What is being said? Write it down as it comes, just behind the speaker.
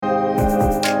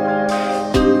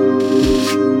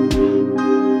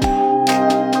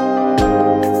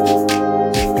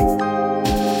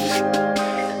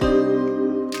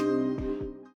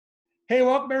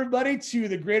everybody, to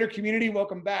the greater community.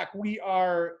 Welcome back. We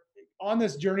are on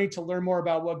this journey to learn more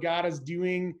about what God is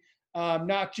doing,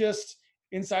 not just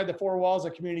inside the four walls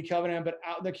of Community Covenant, but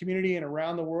out in the community and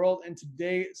around the world. And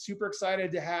today, super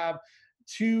excited to have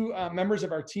two members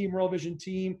of our team, World Vision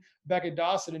team, Becca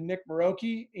Dawson and Nick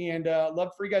Maroki. And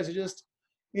love for you guys to just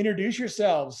introduce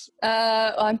yourselves.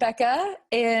 I'm Becca,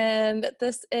 and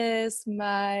this is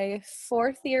my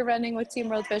 4th year running with Team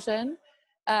World Vision.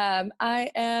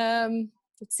 I am,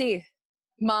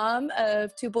 mom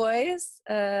of 2 boys,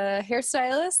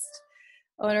 hairstylist,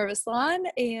 owner of a salon,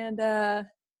 and that's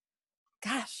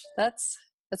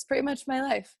pretty much my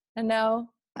life. And now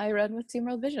I run with Team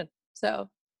World Vision. So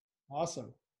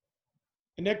awesome.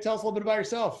 And Nick, tell us a little bit about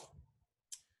yourself.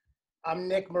 I'm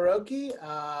Nick Maroki.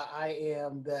 I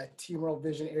am the Team World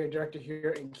Vision Area Director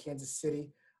here in Kansas City.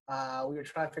 We were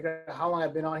trying to figure out how long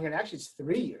I've been on here, and actually it's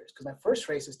 3 years, because my first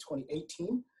race is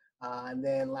 2018, and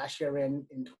then last year I ran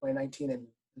in 2019, and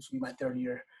this will be my 3rd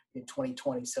year in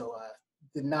 2020. So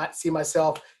did not see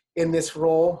myself in this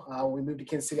role. When we moved to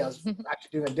Kansas City, I was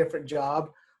actually doing a different job.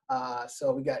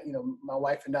 So we got, my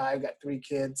wife and I got 3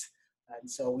 kids, and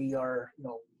so we are,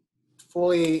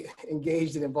 fully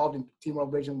engaged and involved in Team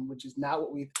World Vision, which is not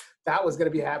what we thought was going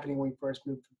to be happening when we first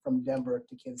moved from Denver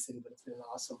to Kansas City, but it's been an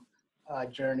awesome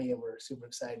journey, and we're super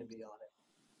excited to be on it.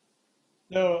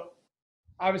 So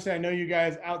obviously I know you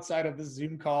guys outside of the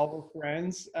Zoom call, we're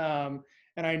friends, and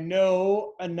I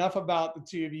know enough about the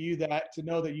two of you to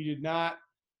know that you did not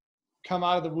come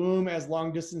out of the womb as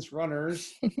long distance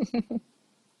runners.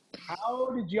 How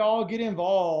did y'all get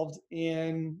involved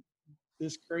in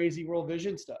this crazy World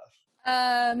Vision stuff?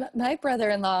 My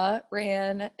brother-in-law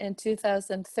ran in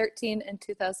 2013 and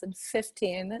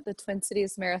 2015 the Twin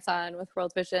Cities Marathon with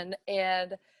World Vision,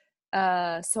 and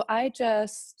so I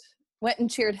just went and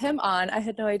cheered him on. I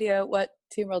had no idea what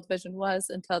Team World Vision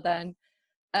was until then,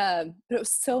 but it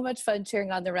was so much fun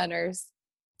cheering on the runners,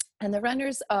 and the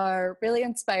runners are really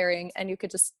inspiring, and you could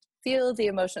just feel the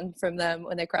emotion from them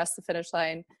when they cross the finish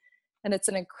line, and it's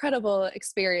an incredible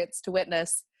experience to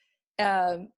witness.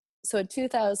 So in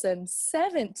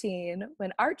 2017,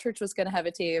 when our church was going to have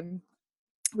a team,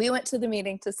 we went to the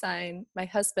meeting to sign my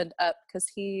husband up because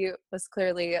he was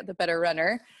clearly the better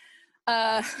runner,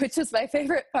 which is my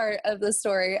favorite part of the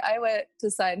story. I went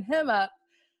to sign him up,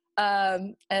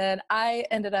 and I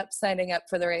ended up signing up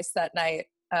for the race that night.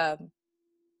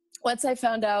 Once I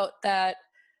found out that,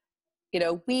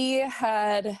 we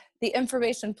had the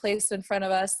information placed in front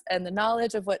of us and the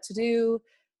knowledge of what to do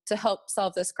to help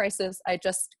solve this crisis, I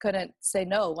just couldn't say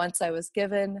no. Once I was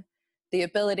given the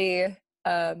ability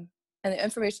and the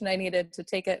information I needed to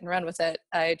take it and run with it,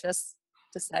 I just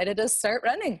decided to start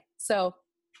running. So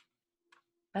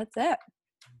that's it.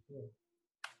 What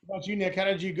about you, Nick? How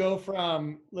did you go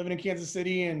from living in Kansas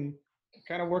City and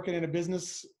kind of working in a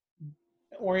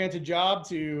business-oriented job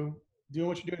to doing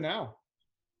what you're doing now?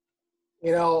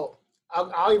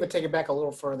 I'll even take it back a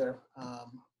little further.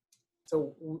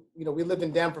 So, we lived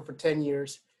in Denver for 10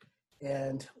 years,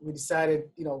 and we decided,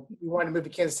 we wanted to move to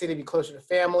Kansas City to be closer to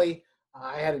family.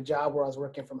 I had a job where I was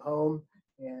working from home,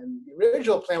 and the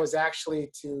original plan was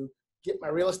actually to get my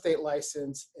real estate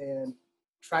license and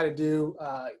try to do,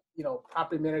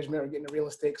 property management or get into real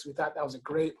estate, because we thought that was a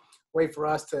great way for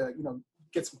us to,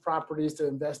 get some properties to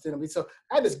invest in. So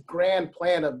I had this grand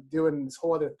plan of doing this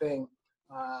whole other thing,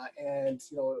 and,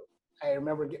 I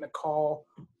remember getting a call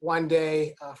one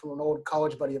day from an old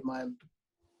college buddy of mine,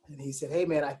 and he said, "Hey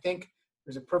man, I think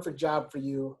there's a perfect job for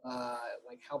you,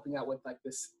 like helping out with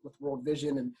with World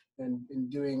Vision and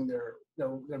doing their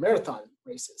marathon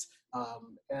races."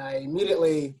 And I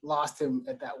immediately lost him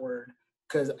at that word,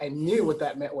 because I knew what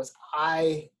that meant was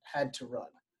I had to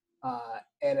run.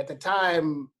 And at the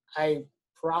time, I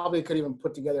probably couldn't even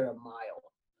put together a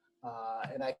mile,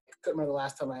 and I couldn't remember the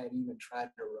last time I had even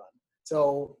tried to run.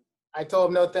 So I told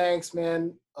him, "No, thanks,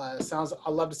 man. I'd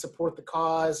love to support the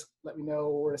cause. Let me know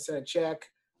where to send a check.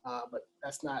 But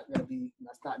that's not in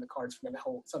the cards for me. I have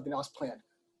something else planned."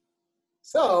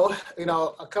 So,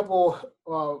 a couple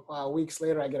weeks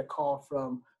later, I get a call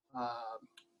from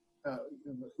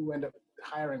who ended up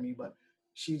hiring me, but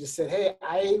she just said, "Hey,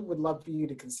 I would love for you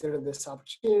to consider this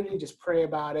opportunity. Just pray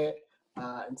about it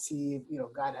and see if,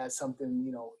 God has something,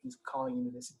 he's calling you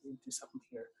into something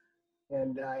here."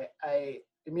 And I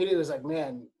immediately was like,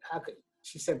 "Man, how could,"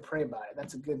 she said, "Pray about it.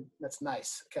 That's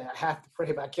nice. Okay, I have to pray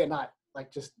about it. I cannot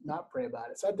just not pray about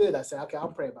it." So I did. I said, "Okay,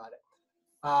 I'll pray about it."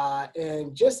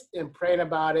 And just in praying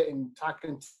about it and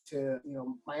talking to,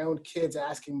 my own kids,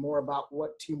 asking more about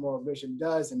what Team World Vision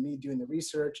does, and me doing the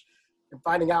research and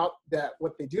finding out that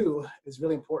what they do is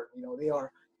really important. They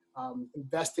are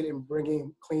invested in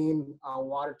bringing clean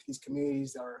water to these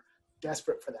communities that are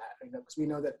desperate for that. Because we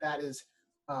know that that is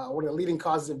one of the leading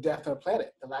causes of death on the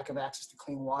planet, the lack of access to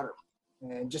clean water,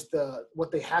 and just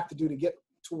what they have to do to get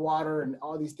to water and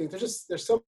all these things. There's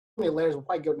so many layers. We'll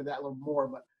probably go into that a little more,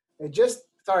 but it just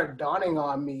started dawning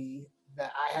on me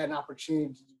that I had an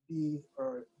opportunity to be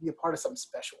a part of something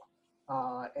special,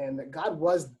 and that God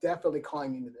was definitely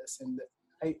calling me into this. And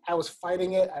I was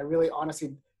fighting it. I really,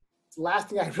 honestly, the last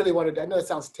thing I really wanted to, I know it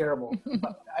sounds terrible,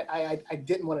 but I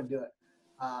didn't want to do it.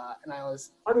 And part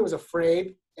of me was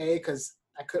afraid, because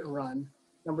I couldn't run.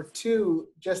 Number two,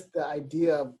 just the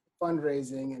idea of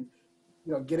fundraising and,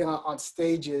 getting on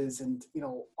stages and,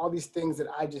 all these things that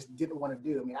I just didn't want to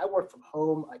do. I mean, I worked from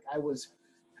home. Like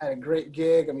had a great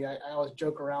gig. I mean, I always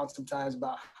joke around sometimes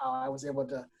about how I was able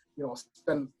to,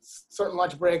 spend certain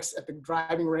lunch breaks at the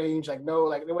driving range. There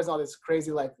wasn't all this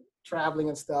crazy, traveling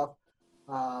and stuff.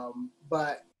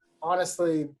 But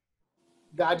honestly,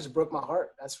 God just broke my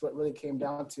heart. That's what really came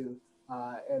down to.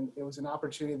 And it was an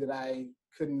opportunity that I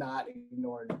could not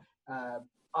ignore.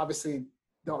 Obviously,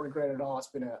 don't regret it at all. It's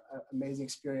been an amazing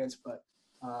experience, but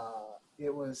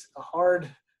it was a hard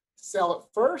sell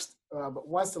at first. But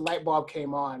once the light bulb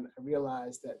came on, I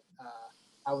realized that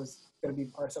I was going to be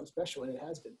part of something special, and it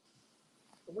has been.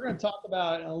 We're going to talk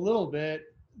about in a little bit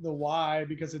the why,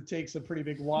 because it takes a pretty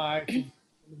big why to do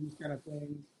these kind of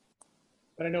things.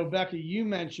 But I know, Becca, you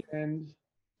mentioned,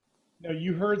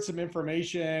 you heard some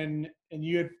information and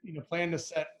you had, planned to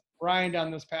set Brian down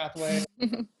this pathway.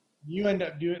 You end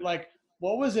up doing,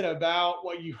 what was it about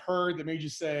what you heard that made you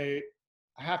say,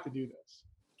 I have to do this?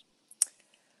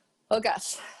 Oh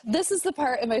gosh, this is the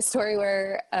part in my story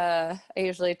where I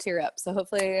usually tear up. So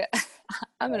hopefully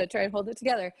I'm going to try and hold it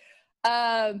together.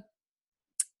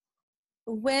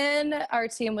 When our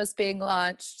team was being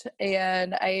launched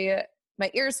and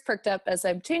my ears perked up as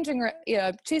I'm chasing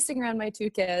around my two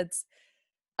kids.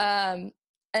 And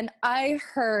I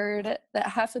heard that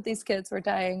half of these kids were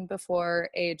dying before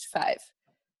age 5,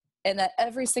 and that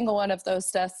every single one of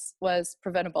those deaths was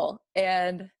preventable.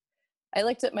 And I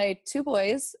looked at my 2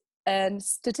 boys, and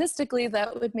statistically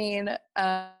that would mean,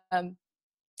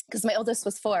 because my oldest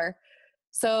was 4,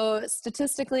 so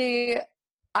statistically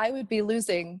I would be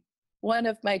losing one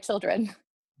of my children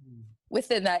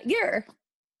within that year.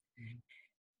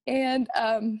 And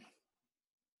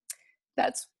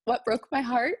that's what broke my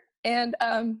heart. And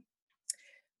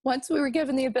once we were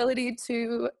given the ability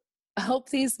to help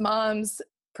these moms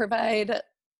provide,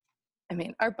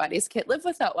 our bodies can't live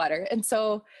without water. And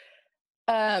so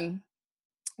to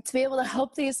be able to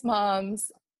help these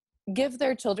moms give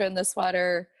their children this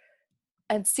water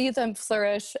and see them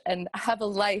flourish and have a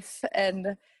life,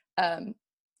 and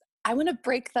I want to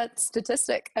break that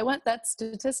statistic. I want that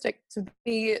statistic to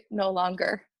be no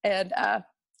longer. And I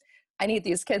need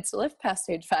these kids to live past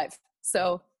age 5.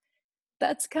 So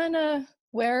that's kind of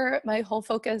where my whole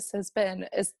focus has been,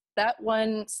 is that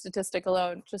one statistic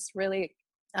alone just really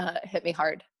hit me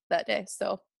hard that day.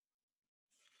 So.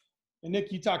 And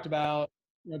Nick, you talked about,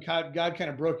 God kind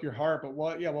of broke your heart, but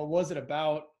what was it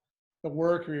about the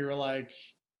work where you were like,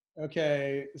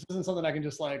 okay, this isn't something I can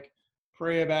just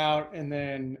pray about and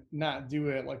then not do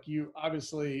it? You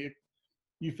obviously,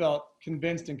 you felt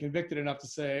convinced and convicted enough to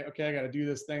say, okay, I got to do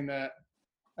this thing that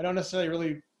I don't necessarily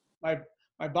really,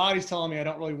 my body's telling me I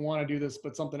don't really want to do this,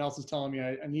 but something else is telling me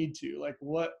I need to.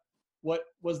 What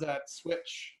was that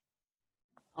switch?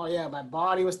 Oh yeah, my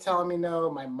body was telling me no.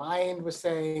 My mind was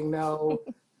saying no.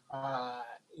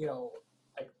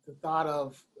 The thought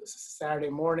of Saturday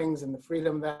mornings and the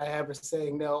freedom that I have for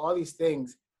saying no, all these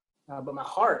things. But my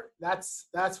heart, that's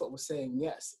what was saying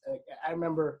yes. I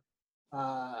remember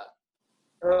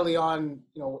early on,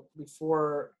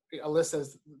 before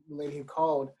Alyssa's the lady who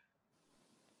called,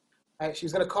 she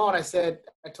was going to call, and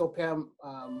I told Pam,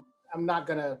 I'm not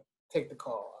going to take the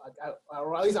call.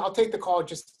 Or at least I'll take the call,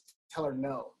 just tell her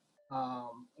no.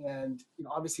 And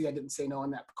obviously I didn't say no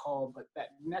on that call, but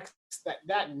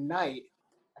that night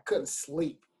I couldn't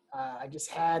sleep. I just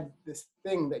had this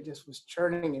thing that just was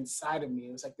churning inside of me.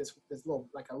 It was like this little,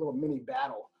 a little mini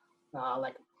battle,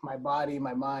 my body,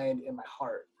 my mind, and my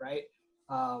heart, right?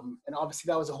 And obviously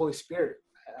that was the Holy Spirit,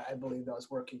 I believe, that was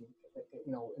working,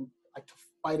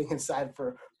 fighting inside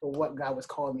for what God was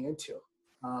calling me into.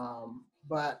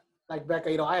 But like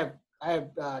Becca, I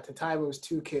have at the time it was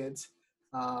 2 kids.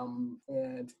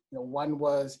 And one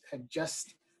was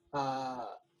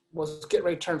getting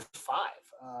ready to turn 5.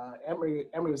 Emery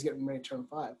was getting ready to turn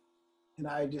 5, and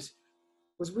I just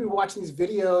was rewatching these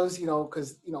videos,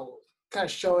 because kind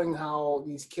of showing how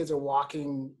these kids are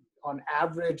walking on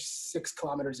average 6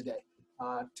 kilometers a day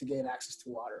to gain access to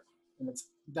water, and it's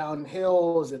down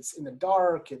hills, it's in the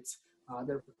dark, it's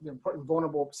they're put in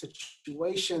vulnerable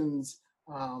situations,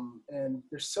 and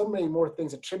there's so many more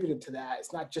things attributed to that.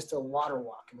 It's not just a water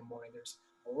walk in the morning. There's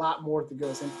a lot more that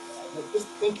goes into that. Like just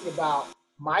thinking about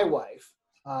my wife,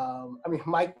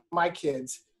 my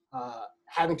kids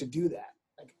having to do that,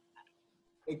 like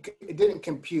it didn't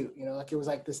compute, like it was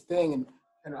like this thing.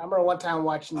 And I remember one time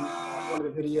watching one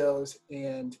of the videos,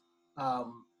 and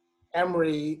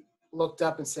Emery looked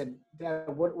up and said, "Dad,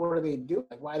 what are they doing?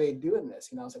 Like, why are they doing this?"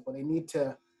 I was like, "Well, they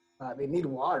need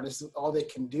water. This is all they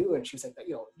can do." And she's like,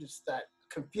 just that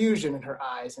confusion in her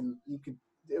eyes, and you could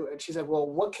do it. And she's like, "Well,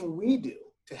 what can we do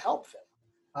to help them?"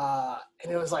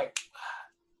 And it was like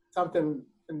something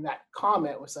in that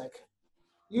comment was like,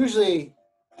 usually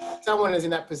someone is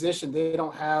in that position, they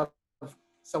don't have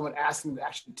someone asking them to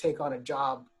actually take on a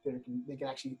job that they can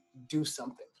actually do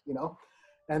something,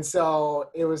 And so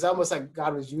it was almost like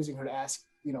God was using her to ask,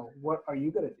 what are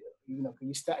you going to do?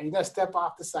 Are you going to step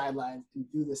off the sidelines and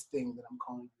do this thing that I'm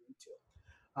calling you into?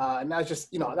 And that was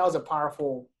just, that was a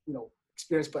powerful,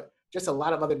 experience, but just a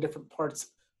lot of other different parts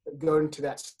that go into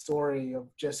that story of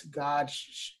just God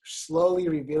slowly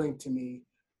revealing to me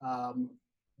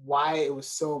why it was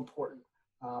so important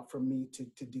for me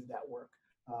to do that work.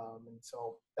 And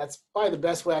so that's probably the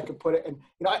best way I could put it. And,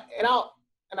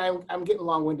 I'm getting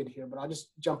long-winded here, but I'll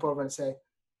just jump over and say,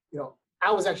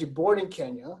 I was actually born in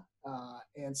Kenya.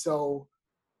 And so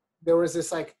there was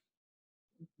this like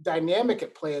dynamic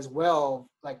at play as well,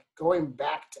 like going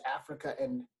back to Africa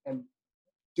and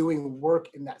doing work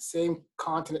in that same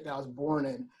continent that I was born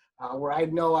in, where I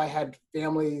know I had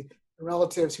family and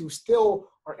relatives who still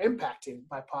are impacted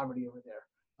by poverty over there.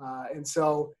 And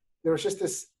so there was just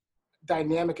this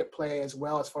dynamic at play as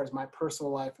well, as far as my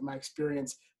personal life and my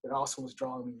experience, that also was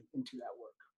drawing me into that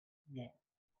work. Yeah.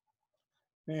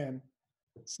 Man.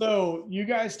 So you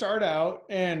guys start out,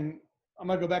 and I'm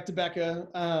going to go back to Becca.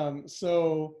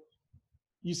 So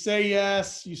you say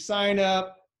yes, you sign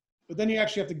up, but then you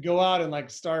actually have to go out and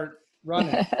like start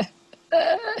running.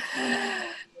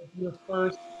 Your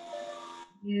first time,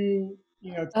 and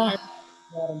be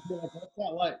like, what's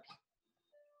that like?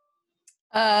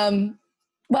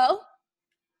 Well,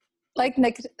 like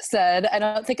Nick said, I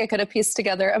don't think I could have pieced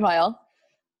together a mile.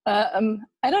 I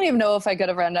don't even know if I could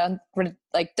have run down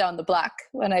the block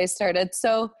when I started.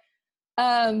 So,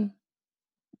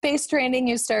 base training,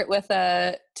 you start with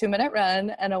a 2-minute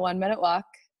run and a 1-minute walk,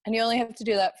 and you only have to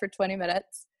do that for 20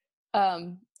 minutes.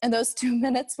 And those 2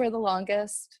 minutes were the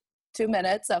longest 2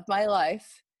 minutes of my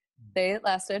life. They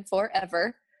lasted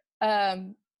forever.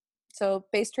 So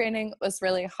base training was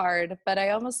really hard, but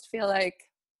I almost feel like,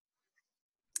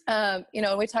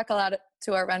 we talk a lot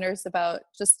to our runners about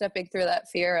just stepping through that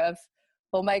fear of,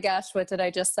 oh my gosh, what did I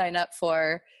just sign up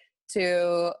for?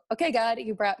 To, okay, God,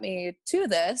 you brought me to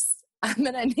this. I'm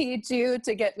going to need you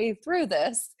to get me through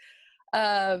this.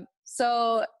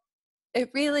 So it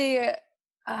really,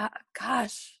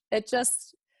 it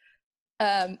just,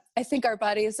 I think our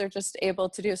bodies are just able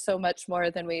to do so much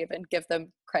more than we even give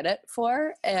them credit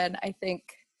for. And I think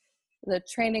the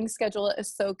training schedule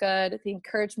is so good. The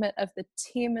encouragement of the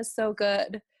team is so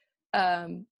good.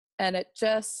 And it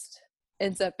just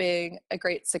ends up being a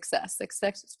great success,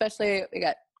 especially we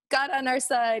got God on our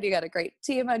side, you got a great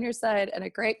team on your side and a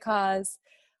great cause.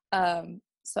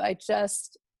 So I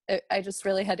just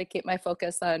really had to keep my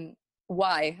focus on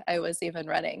why I was even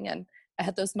running. And I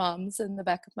had those moms in the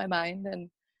back of my mind, and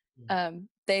I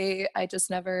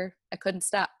couldn't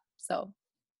stop. So.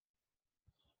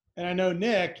 And I know,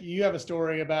 Nick, you have a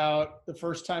story about the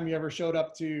first time you ever showed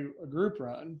up to a group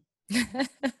run.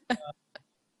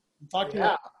 Talk to me.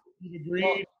 You agreed.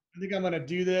 Well, I think I'm going to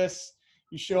do this.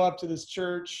 You show up to this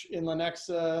church in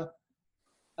Lenexa,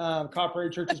 Copper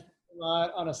Church's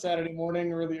lot on a Saturday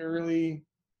morning, really early.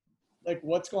 Like,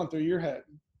 what's going through your head?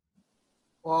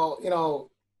 Well,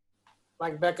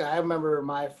 like Becca, I remember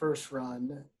my first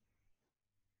run.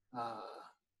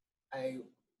 I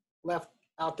left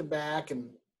out the back and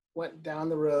went down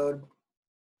the road,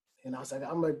 and I was like,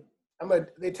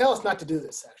 they tell us not to do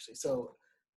this, actually. So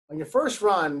on your first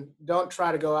run, don't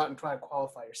try to go out and try to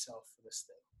qualify yourself for this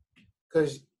thing.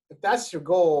 Because if that's your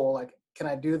goal, like, can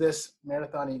I do this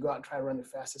marathon, and you go out and try to run the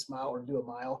fastest mile or do a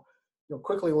mile, you'll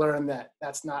quickly learn that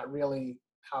that's not really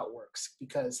how it works.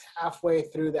 Because halfway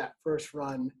through that first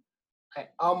run, I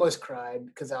almost cried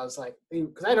because I was like,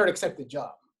 because I'd already accepted the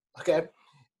job, okay?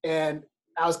 And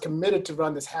I was committed to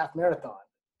run this half marathon.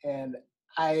 And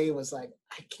I was like,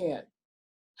 I can't.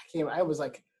 I was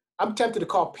like, I'm tempted to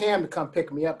call Pam to come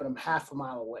pick me up, and I'm half a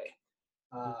mile away.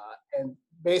 And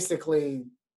basically,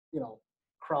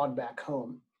 crawled back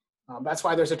home. That's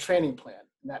why there's a training plan.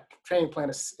 And that training plan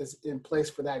is in place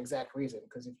for that exact reason,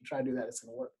 because if you try to do that, it's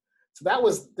going to work. So that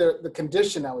was the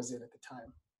condition I was in at the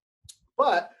time.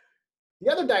 But the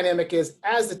other dynamic is,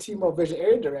 as the T-Mobile Vision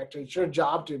Area Director, it's your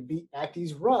job to be at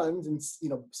these runs and, you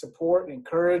know, support and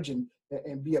encourage and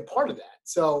be a part of that.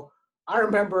 So I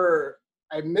remember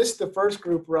I missed the first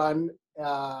group run,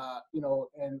 you know,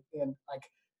 and like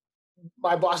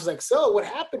my boss was like, "So what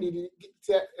happened? Did you get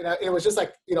to-" And it was just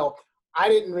like, you know, I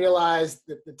didn't realize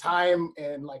that the time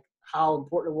and like how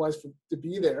important it was to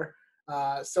be there.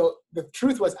 So the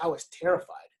truth was, I was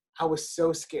terrified. I was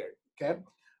so scared. Okay.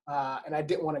 And I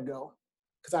didn't want to go,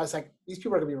 because I was like, these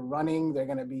people are going to be running. They're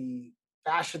going to be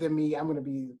faster than me. I'm going to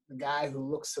be the guy who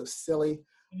looks so silly.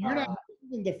 You're not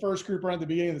in the first group run at the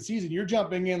beginning of the season. You're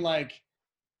jumping in like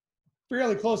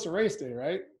fairly close to race day,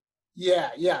 right? Yeah.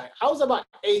 I was about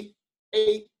eight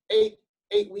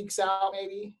weeks out,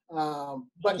 maybe.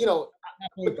 But you know,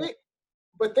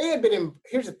 but they had been in.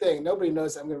 Here's the thing: nobody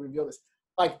knows. I'm going to reveal this.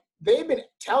 Like, they've been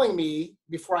telling me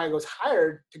before I was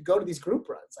hired to go to these group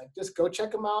runs. Like, just go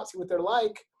check them out, see what they're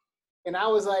like. And I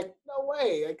was like, no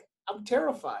way. Like, I'm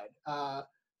terrified.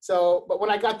 But when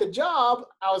I got the job,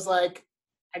 I was like,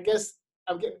 I guess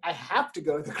I have to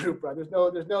go to the group run. There's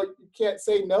no, you can't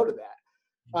say no to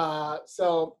that.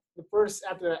 So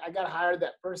after I got hired,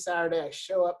 that first Saturday, I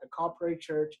show up at Call Prairie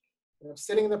Church, and I'm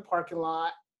sitting in the parking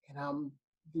lot, and I'm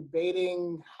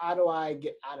debating, how do I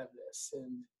get out of this?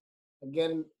 And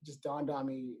again, just dawned on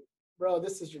me, bro,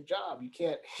 this is your job. You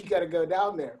got to go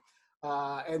down there.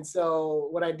 And so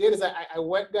what I did is I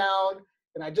went down,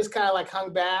 and I just kind of like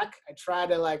hung back. I tried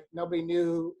to, like, nobody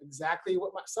knew exactly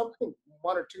what something,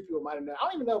 one or two people might have known. I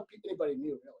don't even know if anybody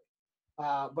knew,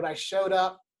 really. But I showed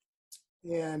up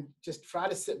and just try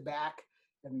to sit back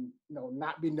and, you know,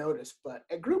 not be noticed. But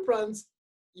at group runs,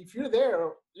 if you're there,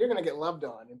 you're going to get loved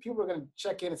on, and people are going to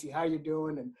check in and see how you're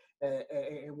doing and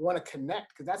want to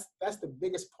connect, because that's the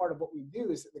biggest part of what we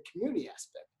do, is the community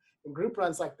aspect. And group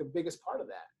runs like the biggest part of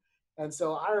that. And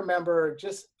so I remember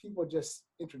people just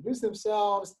introduce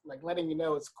themselves, like letting you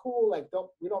know it's cool. Like,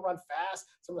 we don't run fast.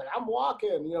 So I'm like, I'm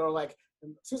walking, you know, like, as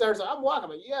soon as I was like, I'm walking, I'm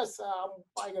like, yes, I'm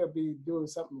probably going to be doing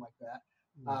something like that.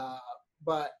 Mm-hmm.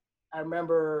 But I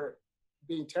remember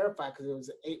being terrified, because it was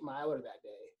an 8-miler that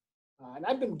day. And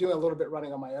I'd been doing a little bit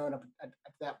running on my own up at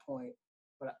that point.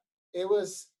 But it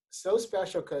was so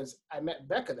special, because I met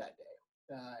Becca that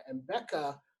day. And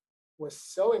Becca was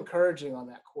so encouraging on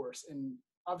that course. And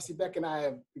obviously, Becca and I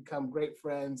have become great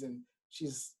friends, and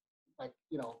she's, like,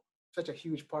 you know, such a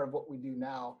huge part of what we do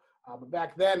now. But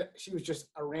back then, she was just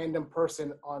a random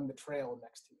person on the trail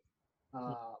next to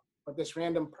me. But this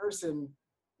random person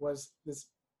was this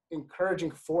encouraging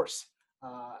force.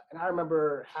 And I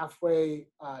remember halfway,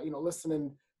 you know,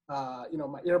 listening, you know,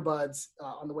 my earbuds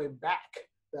on the way back,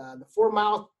 the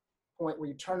 4-mile point where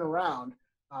you turn around,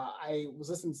 I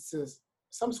was listening to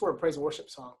some sort of praise and worship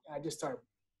song, and I just started,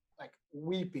 like,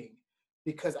 weeping,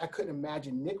 because I couldn't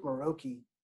imagine Nick Maroki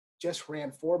just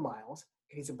ran 4 miles,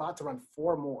 and he's about to run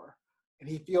 4 more. And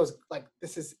he feels like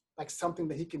this is like something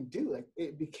that he can do. Like,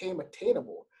 it became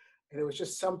attainable. And it was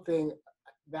just something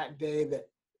that day that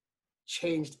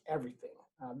changed everything.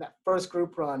 That first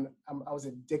group run, I was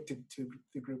addicted to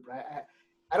the group run.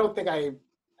 I don't think I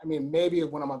mean, maybe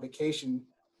when I'm on vacation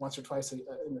once or twice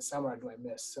in the summer, do I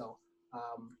miss. So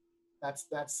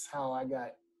that's how I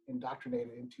got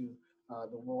indoctrinated into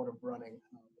the world of running.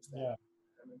 Yeah.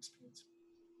 Experience.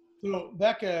 So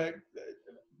Becca,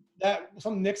 that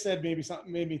something Nick said, maybe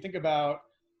something made me think about,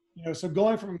 you know, so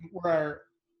going from where,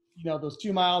 you know, those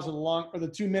 2 miles or the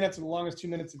 2 minutes are the longest 2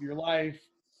 minutes of your life.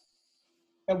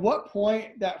 At what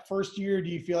point that first year do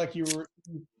you feel like you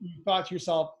thought to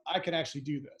yourself, I can actually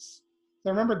do this? So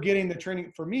I remember getting the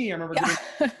training. For me, I remember getting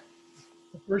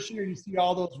the first year, you see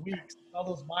all those weeks, all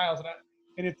those miles.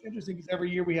 And it's interesting, because every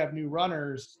year we have new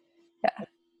runners. Yeah.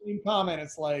 Same comment,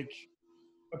 it's like,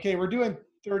 okay, we're doing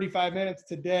 35 minutes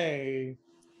today,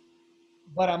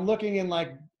 but I'm looking in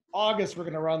like August, we're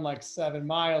going to run like 7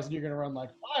 miles, and you're going to run like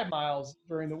 5 miles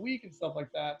during the week and stuff like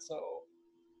that. So,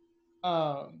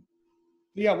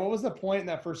 yeah, what was the point in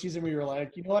that first season where you were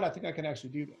like, you know what, I think I can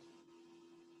actually do this?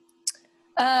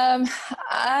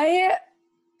 I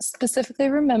specifically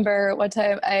remember one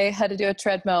time I had to do a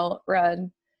treadmill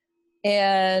run,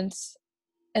 and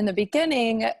in the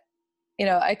beginning, you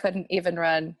know, I couldn't even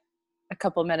run a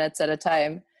couple minutes at a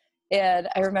time. And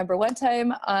I remember one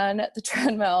time on the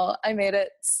treadmill, I made it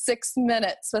 6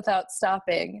 minutes without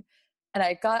stopping. And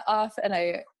I got off and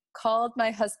I called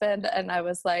my husband, and I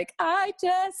was like, I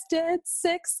just did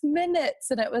 6 minutes.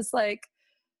 And it was like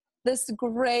this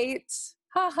great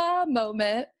haha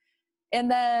moment.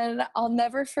 And then I'll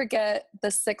never forget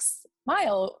the 6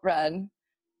 mile run.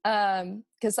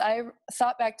 Because I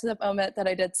thought back to the moment that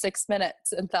I did 6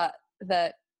 minutes and thought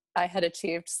that I had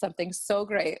achieved something so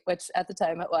great, which at the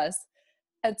time it was.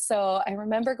 And so I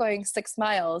remember going 6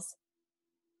 miles,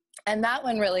 and that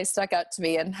one really stuck out to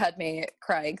me and had me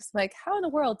crying. Like, how in the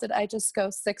world did I just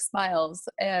go 6 miles?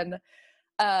 And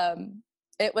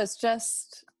it was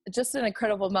just an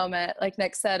incredible moment, like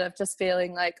Nick said, of just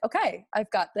feeling like, okay,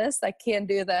 I've got this, I can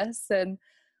do this. And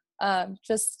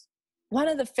just one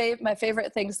of my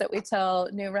favorite things that we tell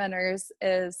new runners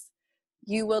is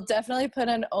you will definitely put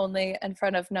an only in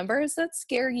front of numbers that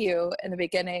scare you in the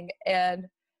beginning. And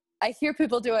I hear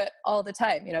people do it all the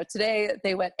time. You know, today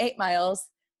they went 8 miles,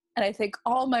 and I think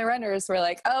all my runners were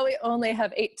like, oh, we only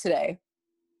have 8 today.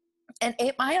 And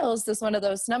 8 miles is one of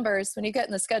those numbers when you get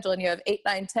in the schedule and you have 8,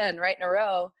 9, 10 right in a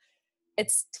row,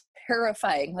 it's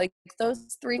terrifying. Like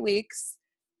those 3 weeks,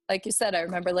 like you said, I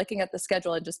remember looking at the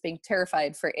schedule and just being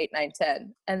terrified for 8, 9,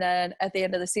 10. And then at the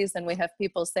end of the season, we have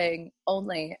people saying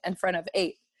only in front of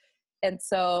 8. And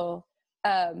so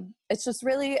it's just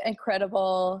really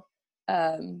incredible,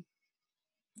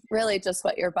 really just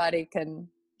what your body can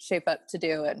shape up to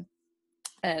do.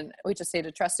 And we just need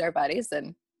to trust our bodies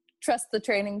and trust the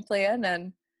training plan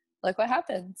and look what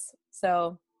happens.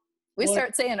 So we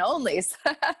start saying onlys.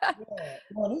 Yeah.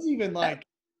 Well, it is even like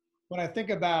when I think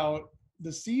about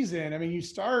the season, I mean, you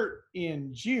start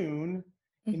in June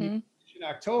and you finish in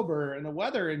October, and the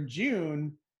weather in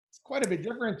June is quite a bit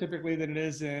different typically than it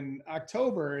is in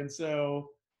October. And so,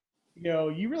 you know,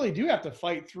 you really do have to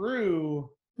fight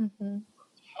through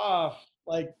tough,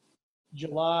 like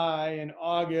July and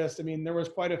August. I mean, there was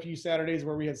quite a few Saturdays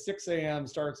where we had 6 a.m.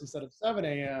 starts instead of 7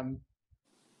 a.m.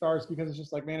 starts because it's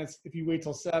just like, man, if you wait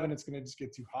till 7, it's going to just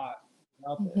get too hot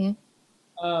out there.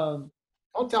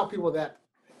 Don't tell people that.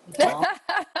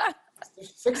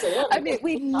 6 a.m. I mean,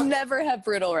 we never have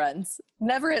brutal runs.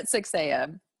 Never at 6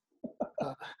 a.m.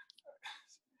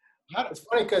 It's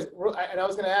funny because, and I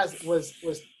was going to ask, was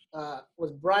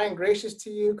Brian gracious to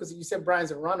you? Because you said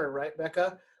Brian's a runner, right,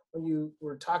 Becca? When you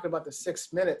were talking about the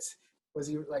 6 minutes, was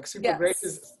he like super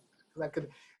gracious? I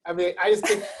just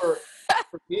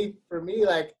think for me,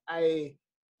 like the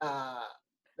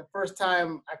first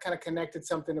time I kind of connected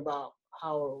something about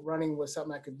how running was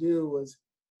something I could do was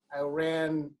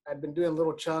I'd been doing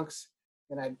little chunks,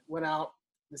 and I went out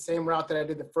the same route that I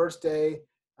did the first day,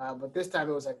 but this time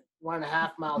it was like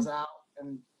 1.5 miles out,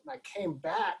 and I came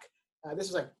back. This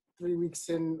was like 3 weeks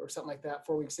in or something like that,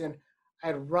 4 weeks in. I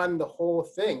had run the whole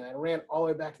thing. I ran all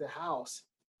the way back to the house,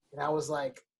 and I was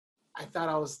like, it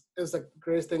was like the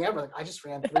greatest thing ever. Like I just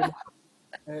ran 3 miles,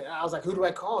 and I was like, who do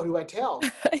I call? Who do I tell? So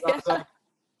I was like,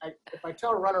 if I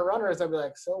tell runners, I'd be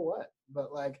like, so what?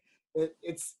 But like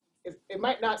it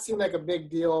might not seem like a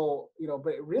big deal, you know,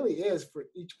 but it really is for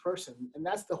each person, and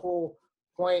that's the whole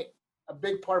point. A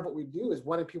big part of what we do is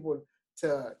wanting people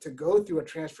to go through a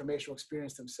transformational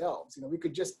experience themselves. You know, we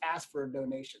could just ask for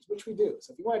donations, which we do.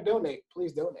 So if you want to donate,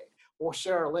 please donate. We'll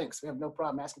share our links. We have no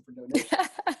problem asking for donations.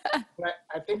 But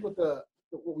I think what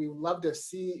we love to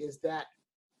see is that,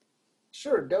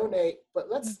 sure, donate,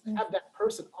 but let's have that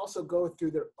person also go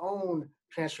through their own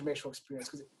transformational experience.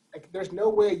 Because like, there's no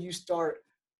way you start,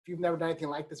 if you've never done anything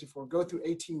like this before, go through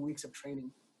 18 weeks of training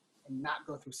and not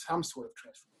go through some sort of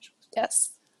transformation.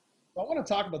 Yes. Well, I want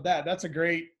to talk about that. That's a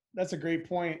great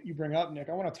point you bring up, Nick.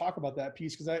 I want to talk about that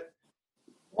piece because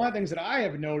one of the things that I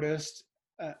have noticed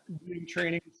doing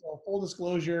training, so full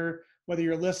disclosure, whether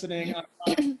you're listening,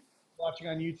 watching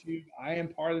on YouTube, I am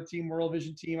part of the Team World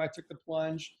Vision team. I took the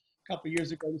plunge a couple of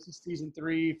years ago. This is season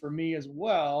 3 for me as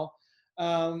well.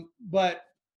 But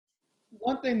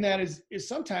one thing that is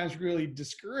sometimes really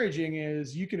discouraging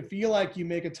is you can feel like you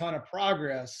make a ton of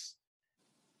progress,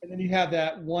 and then you have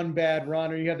that one bad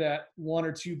run, or you have that 1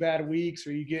 or 2 bad weeks,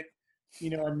 or you get,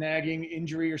 you know, a nagging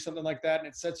injury or something like that, and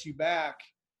it sets you back.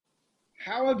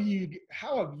 How have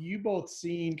you both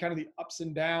seen kind of the ups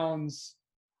and downs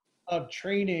of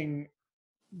training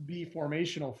be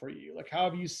formational for you? Like, how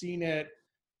have you seen it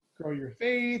grow your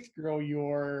faith, grow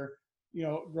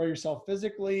yourself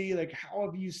physically? Like, how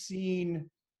have you seen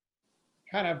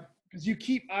kind of, because you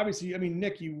keep, obviously, I mean,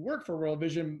 Nick, you work for World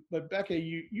Vision, but Becca,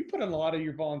 you put in a lot of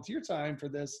your volunteer time for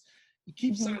this. You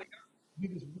keep signing up to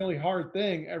do this really hard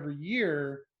thing every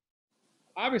year.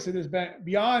 Obviously, there's been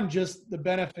beyond just the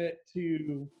benefit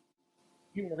to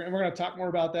people, and we're going to talk more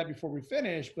about that before we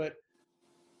finish, but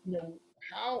you know,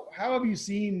 how have you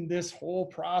seen this whole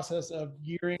process of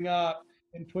gearing up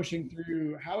and pushing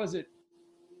through? How has it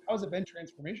been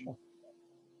transformational?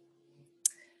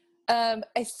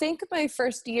 I think my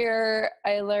first year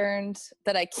I learned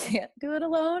that I can't do it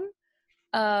alone.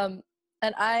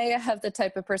 And I have the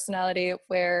type of personality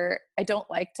where I don't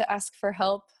like to ask for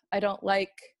help. I don't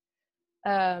like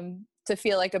to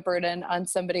feel like a burden on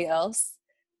somebody else.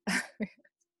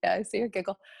 Yeah, I see your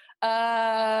giggle.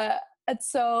 And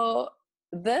so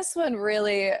this one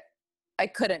really, I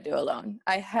couldn't do alone.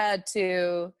 I had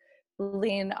to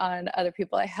lean on other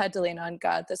people. I had to lean on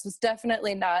God. This was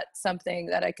definitely not something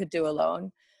that I could do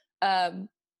alone. Um,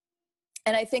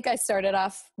 and I think I started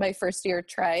off my first year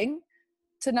trying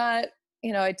to not,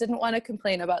 I didn't want to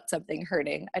complain about something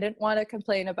hurting. I didn't want to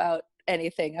complain about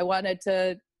anything. I wanted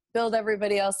to build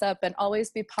everybody else up and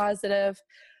always be positive.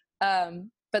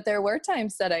 But there were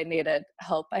times that I needed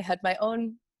help. I had my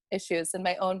own issues and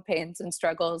my own pains and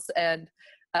struggles. And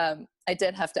I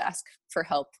did have to ask for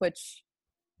help, which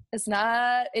is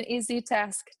not an easy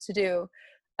task to do.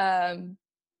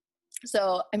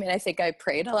 So, I think I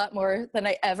prayed a lot more than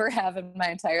I ever have in my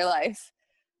entire life.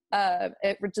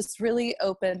 It just really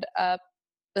opened up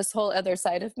this whole other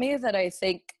side of me that I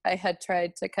think I had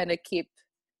tried to kind of keep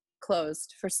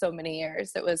closed for so many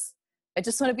years. It was, I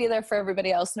just want to be there for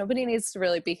everybody else. Nobody needs to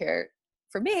really be here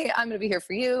for me. I'm going to be here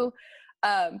for you.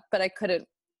 But I couldn't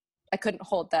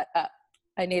hold that up.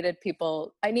 I needed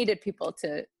people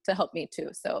to help me too.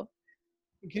 So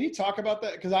can you talk about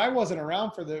that? Because I wasn't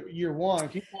around for the year one.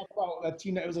 Can you talk about that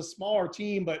team? It was a smaller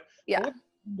team, but yeah. What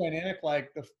was the dynamic like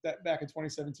that back in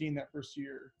 2017, that first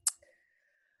year?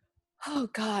 Oh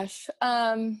gosh.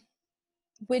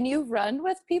 When you run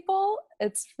with people,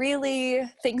 it's really,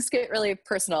 things get really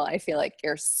personal. I feel like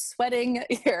you're sweating,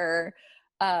 you're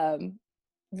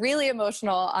really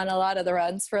emotional on a lot of the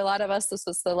runs. For a lot of us, this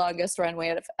was the longest run we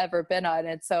had ever been on.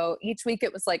 And so each week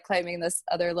it was like climbing this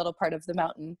other little part of the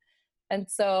mountain. And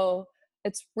so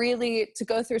it's really, to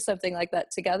go through something like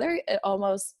that together, it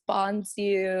almost bonds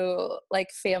you like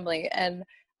family. And,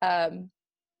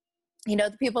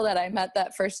 the people that I met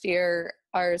that first year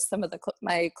are some of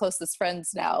my closest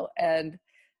friends now. And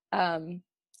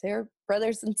they're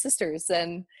brothers and sisters.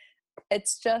 And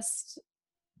it's just,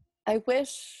 I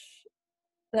wish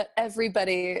that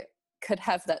everybody could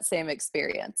have that same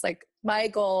experience. Like, my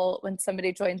goal when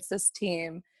somebody joins this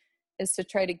team is to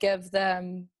try to give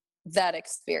them that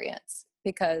experience,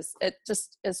 because it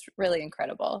just is really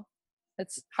incredible.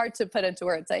 It's hard to put into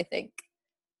words, I think.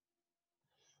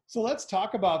 So let's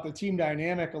talk about the team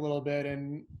dynamic a little bit.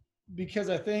 And because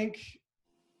I think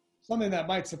something that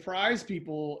might surprise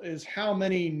people is how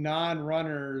many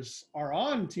non-runners are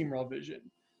on Team World Vision.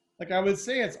 Like, I would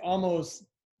say it's almost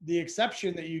the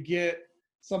exception that you get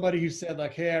somebody who said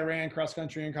like, hey, I ran cross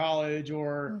country in college,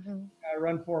 or I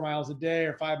run 4 miles a day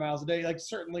or 5 miles a day. Like,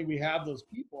 certainly we have those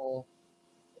people.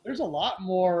 There's a lot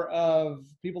more of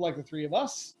people like the three of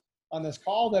us on this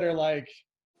call that are like,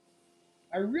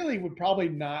 I really would probably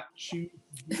not choose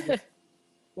to do this.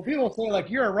 Well, people say like,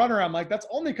 you're a runner. I'm like, that's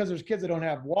only because there's kids that don't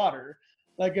have water.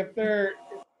 Like, if there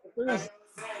was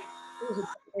a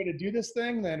way to do this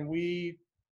thing, then we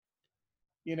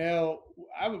would,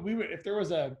 if there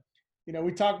was a,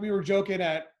 we were joking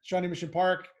at Shawnee Mission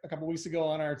Park a couple weeks ago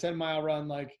on our 10-mile run.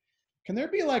 Like, can there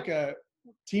be like a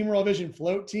Team World Vision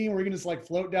float team where you can just like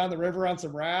float down the river on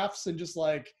some rafts and just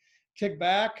like kick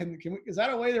back? Is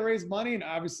that a way to raise money? And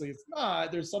obviously it's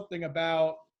not. There's something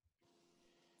about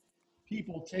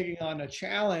people taking on a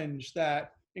challenge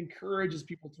that encourages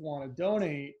people to want to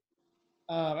donate.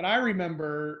 And I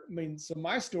remember, so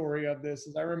my story of this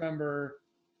is I remember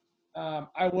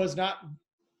I was not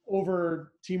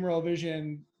over Team World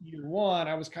Vision year one.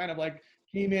 I was kind of like,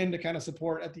 came in to kind of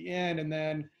support at the end. And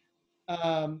then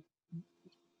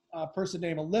a person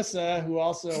named Alyssa, who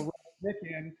also wrote Nick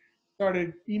in,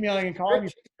 started emailing and calling me.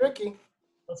 She's tricky.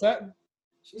 What's that?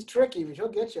 She's tricky, but she'll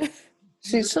get you.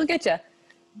 She'll get you.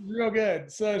 Real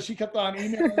good. So she kept on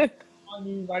emailing, calling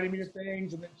me, inviting me to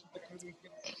things, and then she's like,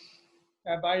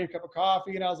 "Can I buy you a cup of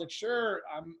coffee?" And I was like, "Sure."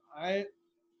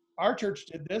 Our church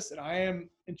did this, and I am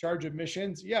in charge of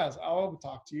missions. Yes, I'll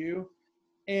talk to you.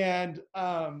 And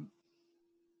I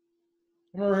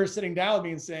remember her sitting down with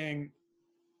me and saying,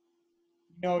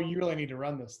 "No, you really need to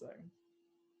run this thing."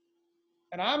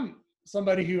 And I'm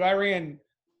somebody who I ran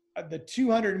the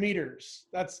 200 meters.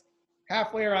 That's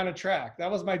halfway around a track.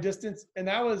 That was my distance, and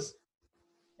that was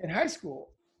in high school.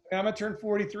 And I'm gonna turn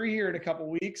 43 here in a couple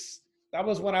weeks. That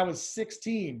was when I was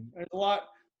 16. There's a lot.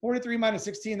 43 minus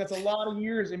 16. That's a lot of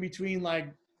years in between,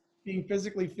 like being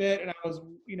physically fit, and I was,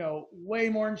 way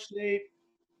more in shape,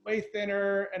 way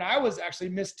thinner, and I was actually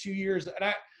missed 2 years. And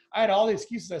I had all the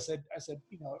excuses. I said,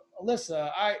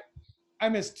 Alyssa, I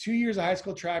missed 2 years of high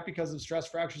school track because of stress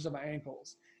fractures of my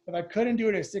ankles. If I couldn't do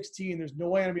it at 16, there's no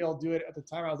way I'm gonna be able to do it at the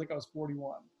time. I was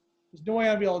 41. There's no way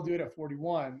I'm gonna be able to do it at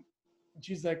 41. And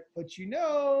she's like, but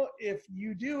if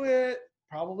you do it,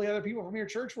 probably other people from your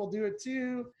church will do it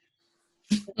too.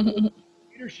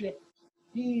 Leadership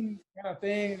team kind of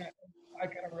thing. And I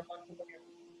kind of reluctantly,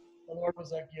 the Lord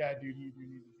was like, yeah, dude, you do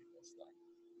need to do this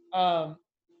thing.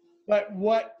 But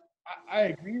what I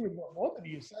agree with what both of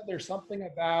you said. There's something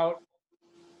about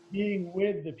being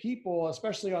with the people,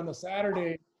 especially on the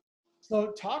Saturday.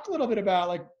 So talk a little bit about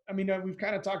we've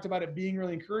kind of talked about it being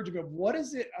really encouraging, but what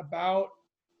is it about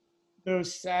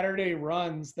those Saturday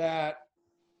runs that,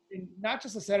 not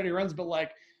just the Saturday runs, but like,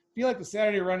 I feel like the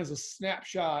Saturday run is a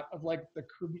snapshot of like the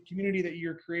community that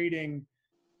you're creating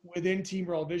within Team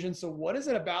World Vision. So what is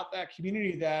it about that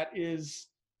community that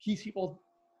keeps people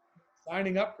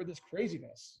signing up for this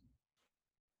craziness?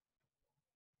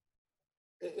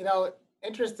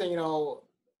 Interesting,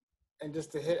 and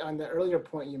just to hit on the earlier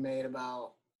point you made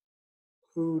about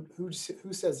who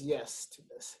says yes to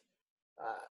this.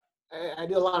 I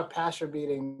do a lot of pastor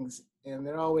meetings, and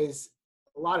they're always,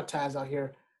 a lot of times I'll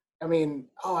hear,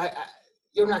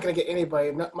 you're not going to get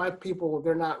anybody. My people,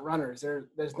 they're not runners. You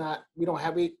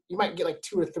might get like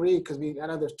 2 or 3, because I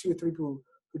know there's 2 or 3 people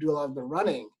who do a lot of the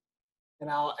running.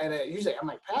 Usually I'm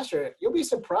like, Pastor, you'll be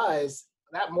surprised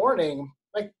that morning,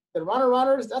 like the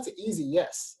runners, that's an easy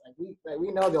yes. Like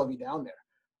we know they'll be down there.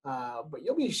 But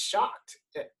you'll be shocked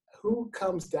at who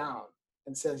comes down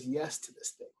and says yes to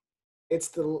this thing. It's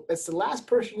the last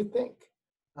person you think,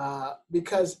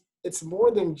 because it's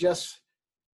more than just,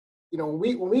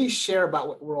 when we share about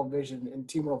what World Vision and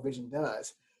Team World Vision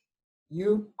does,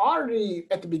 you already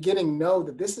at the beginning know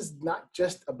that this is not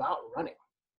just about running,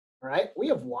 right? We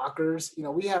have walkers,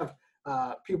 we have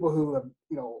people who have,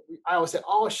 I always say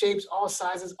all shapes, all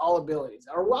sizes, all abilities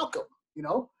are welcome,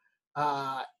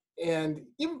 and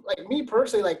even like me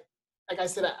personally, like I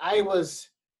said, I was,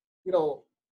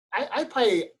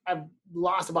 I've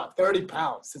lost about 30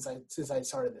 pounds since I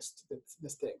started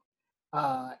this thing.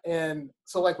 And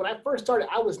so like when I first started,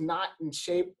 I was not in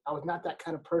shape. I was not that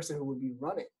kind of person who would be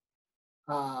running.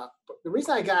 But the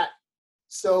reason I got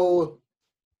so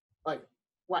like,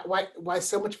 why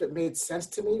so much of it made sense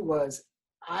to me was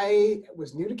I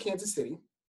was new to Kansas City.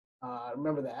 I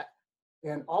remember that.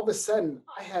 And all of a sudden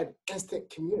I had instant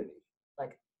community,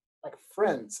 like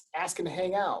friends asking to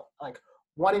hang out, like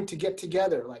wanting to get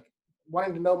together, like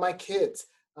wanting to know my kids.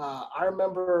 I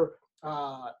remember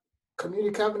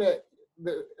Community Covenant,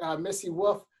 Missy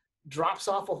Wolf drops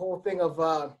off a whole thing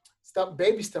of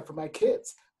baby stuff for my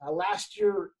kids. Last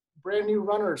year, brand new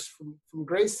runners from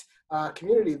Grace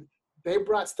Community, they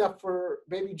brought stuff for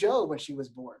baby Joe when she was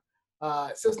born.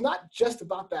 So it's not just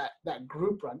about that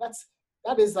group run.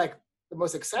 That is like the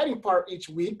most exciting part each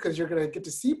week, because you're going to get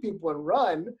to see people and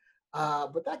run.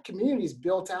 But that community is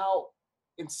built out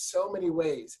in so many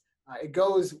ways. It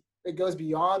goes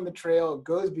beyond the trail. It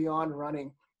goes beyond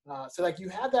running. So like you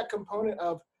have that component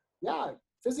of, yeah,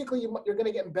 physically you're going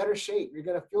to get in better shape. You're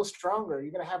going to feel stronger.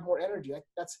 You're going to have more energy.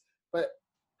 But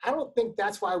I don't think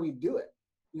that's why we do it,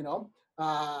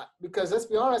 because let's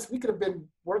be honest, we could have been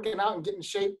working out and getting in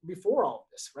shape before all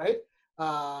of this, right?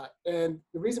 And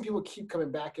the reason people keep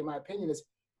coming back, in my opinion, is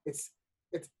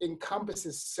it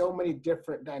encompasses so many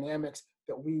different dynamics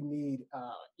that we need,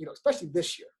 especially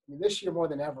this year. I mean, this year more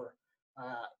than ever,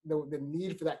 the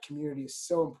need for that community is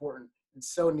so important and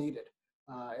so needed.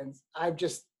 And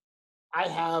I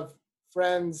have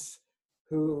friends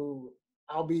who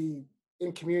I'll be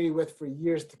in community with for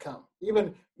years to come.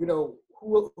 Even,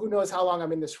 who knows how long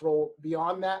I'm in this role.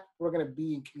 Beyond that, we're going to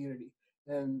be in community.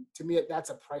 And to me, that's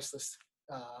a priceless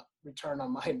return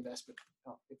on my investment,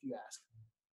 if you ask.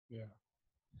 Yeah.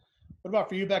 What about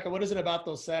for you, Becca? What is it about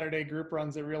those Saturday group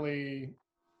runs that really,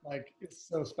 it's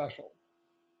so special?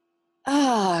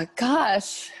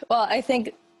 Gosh. Well, I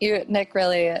think you, Nick,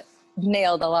 really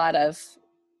nailed a lot of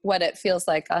what it feels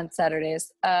like on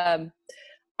Saturdays. I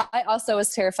also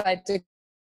was terrified to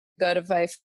go to my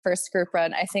first group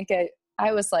run. I think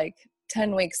I was like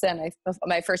 10 weeks in,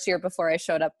 my first year before I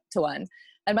showed up to one.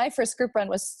 And my first group run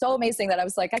was so amazing that I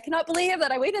was like, I cannot believe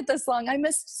that I waited this long. I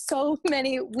missed so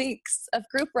many weeks of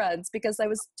group runs because I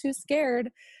was too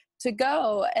scared to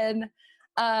go. And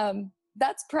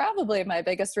that's probably my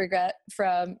biggest regret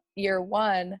from year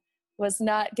one, was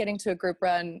not getting to a group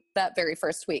run that very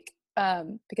first week,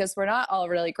 because we're not all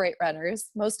really great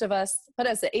runners. Most of us, what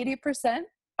is it, 80%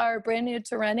 are brand new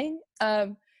to running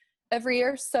every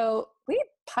year. So we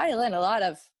pile in a lot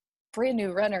of brand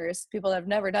new runners, people that have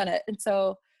never done it. And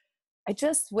so I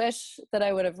just wish that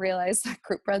I would have realized that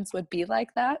group runs would be like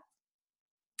that.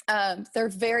 They're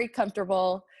very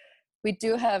comfortable. We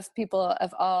do have people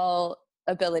of all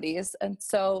abilities. And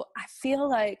so I feel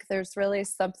like there's really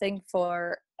something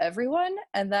for everyone.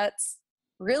 And that's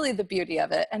really the beauty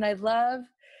of it. And I love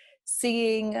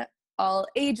seeing all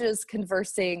ages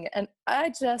conversing. And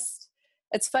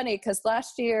it's funny because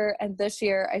last year and this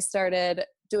year I started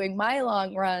doing my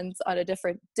long runs on a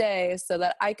different day so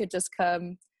that I could just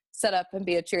come set up and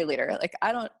be a cheerleader. Like,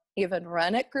 I don't even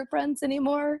run at group runs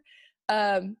anymore,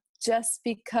 just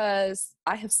because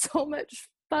I have so much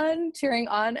fun cheering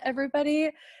on everybody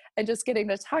and just getting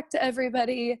to talk to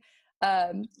everybody,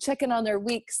 checking on their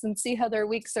weeks and see how their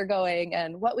weeks are going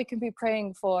and what we can be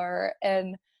praying for.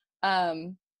 And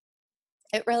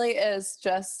it really is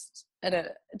just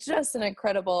an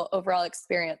incredible overall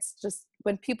experience. Just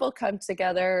when people come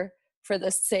together for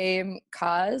the same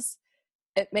cause,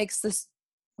 it makes this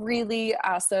really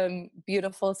awesome,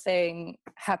 beautiful thing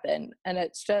happen. And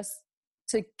it's just,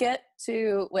 to get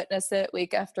to witness it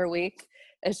week after week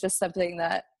is just something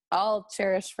that I'll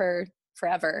cherish for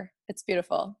forever. It's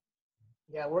beautiful.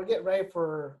 Yeah, we're getting ready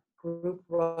for group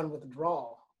run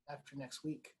withdrawal after next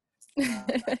week.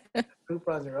 Group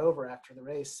runs are over after the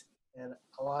race, and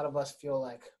a lot of us feel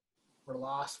like we're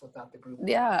lost without the group.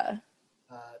 Yeah.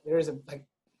 There is a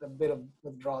bit of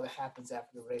withdrawal that happens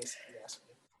after the race, if you ask me.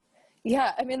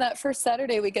 Yeah, I mean, that first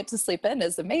Saturday we get to sleep in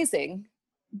is amazing,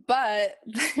 but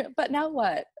now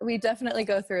what? We definitely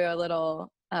go through a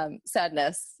little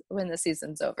sadness when the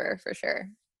season's over, for sure.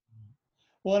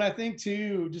 Well, and I think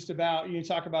too, just about, you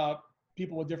talk about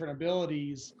people with different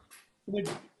abilities. There's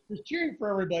cheering for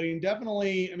everybody, and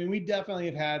definitely, I mean, we definitely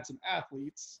have had some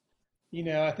athletes.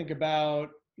 I think about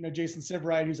Jason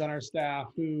Sivrite, who's on our staff,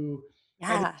 who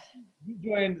he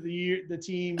joined the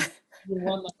team. He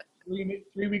won like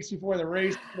 3 weeks before the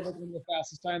race, one of the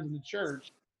fastest times in the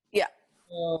church. Yeah.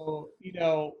 So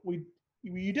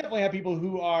you definitely have people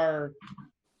who are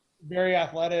very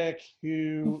athletic,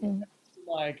 who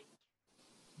like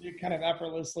they kind of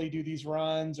effortlessly do these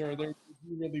runs, or they do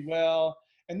really well,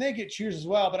 and they get cheers as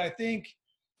well. But I think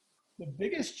the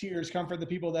biggest cheers come from the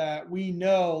people that we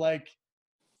know, like,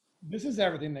 this is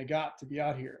everything they got to be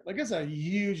out here. Like, it's a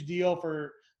huge deal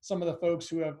for some of the folks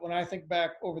who have, when I think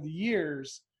back over the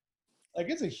years, like,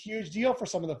 it's a huge deal for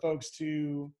some of the folks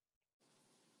to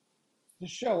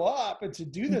show up and to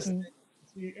do this thing.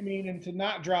 And to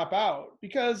not drop out,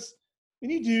 because when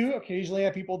you do occasionally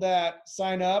have people that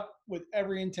sign up with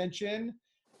every intention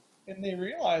and they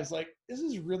realize, like, this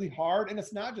is really hard. And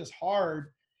it's not just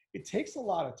hard, it takes a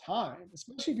lot of time,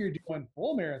 especially if you're doing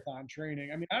full marathon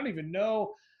training. I mean, I don't even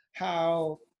know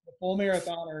how the full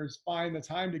marathoners find the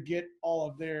time to get all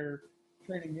of their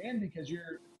training in, because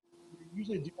you're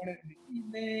usually doing it in the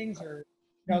evenings. Or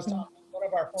I was talking to one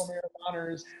of our full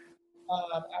marathoners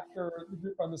after the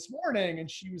group run this morning, and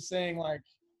she was saying, like,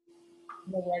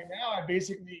 right now I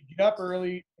basically get up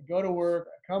early, I go to work,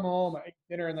 I come home, I eat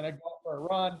dinner, and then I go out for a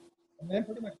run. And then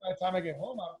pretty much by the time I get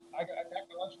home, I got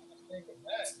my lunch and I'm staying in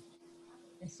bed.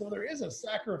 And so there is a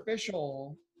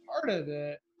sacrificial part of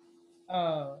it.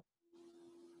 So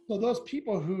those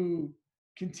people who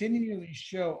continually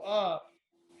show up,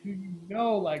 who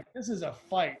like, this is a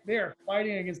fight. They are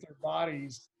fighting against their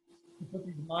bodies to put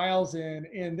these miles in,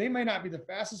 and they may not be the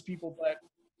fastest people, but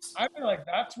I feel like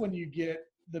that's when you get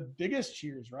the biggest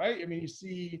cheers, right? I mean, you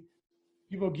see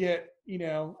people get,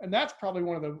 and that's probably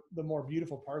one of the more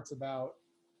beautiful parts about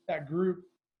that group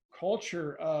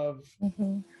culture of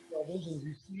visions.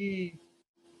 You see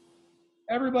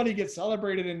everybody get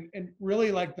celebrated, and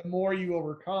really, like, the more you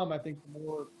overcome, I think the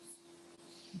more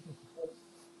people support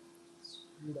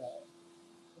you that.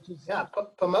 Yeah,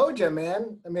 Pamoja,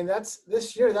 man. I mean,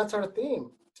 this year, that's our theme,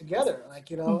 together. Like,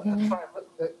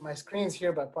 my screen's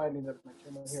here, but I probably need my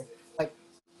camera here.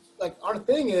 Like our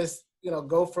thing is,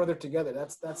 go further together.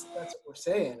 That's what we're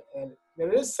saying. And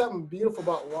there is something beautiful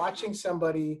about watching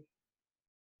somebody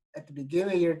at the beginning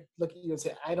of the year look at you and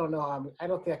say, I don't know, I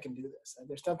don't think I can do this.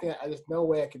 There's something, there's no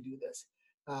way I can do this.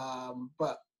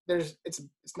 But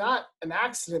it's not an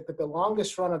accident that the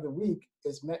longest run of the week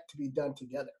is meant to be done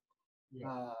together.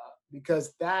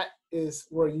 Because that is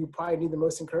where you probably need the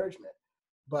most encouragement.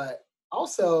 But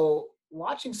also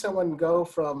watching someone go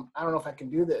from, I don't know if I can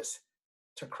do this,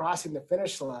 to crossing the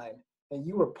finish line, and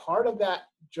you were part of that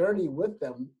journey with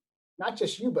them, not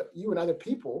just you, but you and other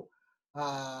people.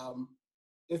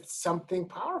 It's something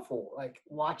powerful, like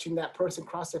watching that person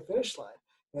cross their finish line.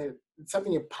 And it's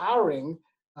something empowering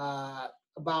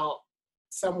about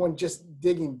someone just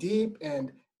digging deep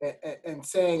and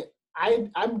saying,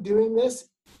 I'm doing this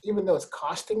even though it's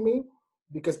costing me,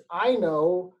 because I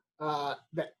know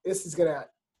that this is gonna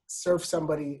serve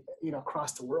somebody,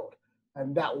 across the world.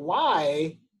 And that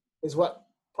why is what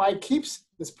probably keeps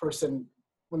this person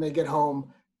when they get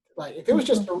home. Like, if it was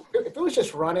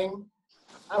just running,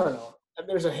 I don't know,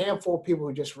 there's a handful of people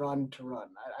who just run to run.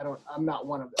 I'm not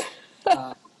one of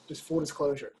them. Just full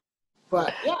disclosure.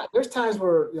 But yeah, there's times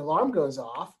where the alarm goes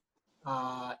off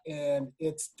and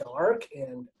it's dark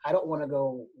and I don't want to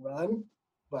go run,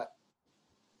 but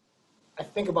I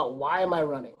think about, why am I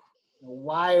running?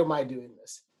 Why am I doing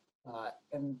this?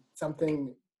 And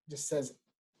something just says,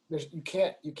 you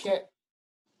can't,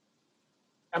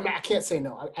 I can't say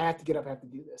no. I have to get up, I have to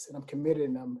do this. And I'm committed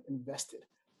and I'm invested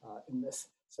in this.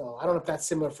 So I don't know if that's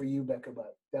similar for you, Becca,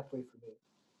 but definitely for me.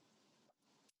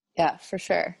 Yeah, for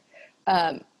sure.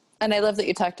 And I love that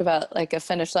you talked about like a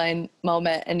finish line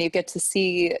moment and you get to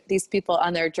see these people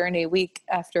on their journey week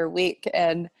after week.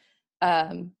 And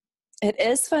it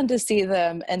is fun to see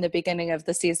them in the beginning of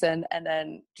the season and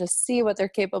then just see what they're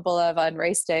capable of on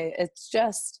race day. It's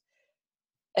just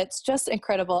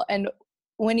incredible. And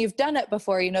when you've done it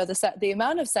before, you know, the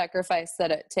amount of sacrifice that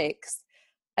it takes.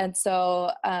 And so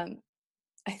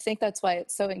I think that's why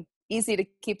it's so easy to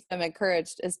keep them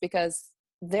encouraged, is because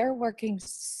they're working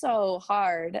so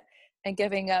hard and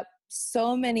giving up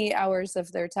so many hours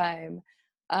of their time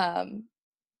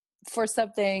for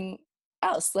something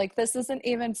else. Like, this isn't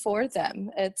even for them.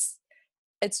 It's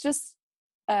just,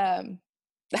 I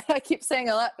keep saying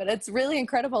a lot, but it's really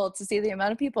incredible to see the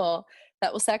amount of people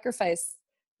that will sacrifice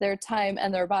their time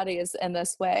and their bodies in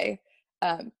this way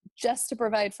just to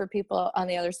provide for people on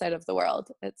the other side of the world.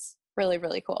 It's really,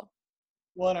 really cool.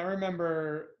 Well, and I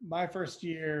remember my first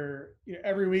year,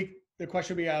 every week the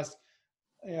question would be asked,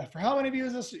 for how many of you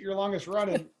is this your longest run?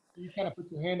 And you kind of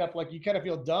put your hand up, like you kind of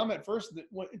feel dumb at first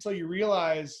until you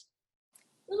realize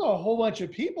there's a whole bunch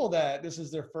of people that this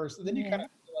is their first. And then you kind of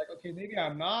feel like, okay, maybe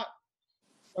I'm not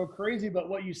so crazy. But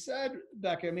what you said,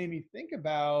 Becca, made me think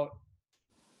about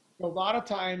a lot of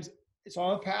times, so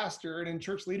I'm a pastor, and in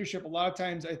church leadership, a lot of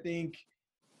times I think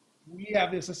we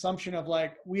have this assumption of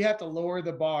like, we have to lower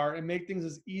the bar and make things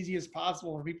as easy as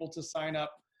possible for people to sign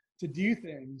up to do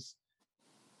things.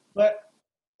 But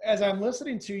as I'm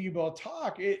listening to you both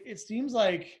talk, it seems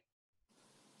like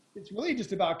it's really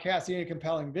just about casting a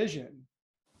compelling vision.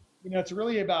 It's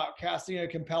really about casting a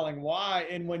compelling why.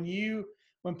 And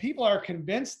when people are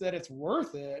convinced that it's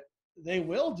worth it, they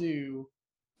will do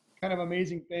kind of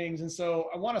amazing things. And so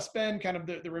I want to spend kind of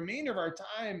the remainder of our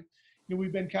time,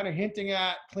 we've been kind of hinting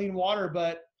at clean water,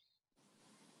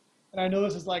 and I know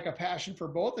this is like a passion for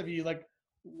both of you. Like,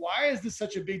 why is this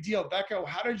such a big deal? Becca,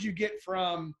 how did you get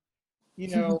from,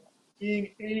 being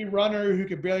a runner who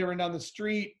could barely run down the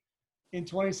street in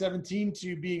 2017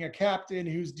 to being a captain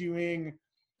who's doing,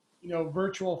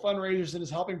 virtual fundraisers and is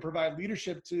helping provide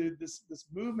leadership to this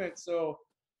movement? So,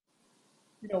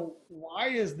 why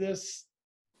is this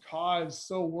cause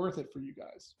so worth it for you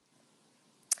guys?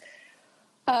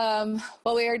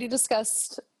 Well, we already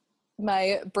discussed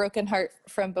my broken heart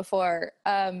from before.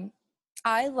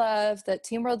 I love that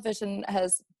Team World Vision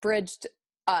has bridged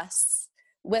us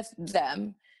with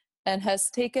them and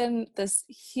has taken this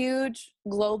huge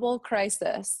global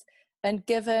crisis and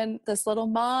given this little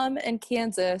mom in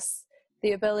Kansas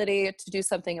the ability to do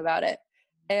something about it.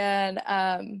 And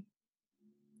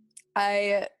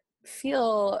I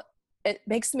feel it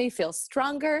makes me feel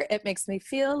stronger. It makes me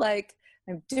feel like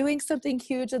I'm doing something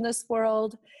huge in this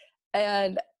world.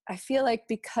 And I feel like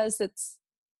because it's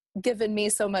given me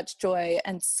so much joy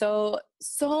and so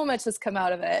much has come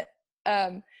out of it,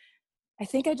 I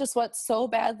think I just want so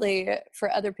badly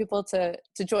for other people to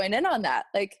join in on that.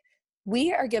 Like,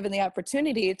 we are given the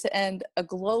opportunity to end a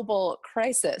global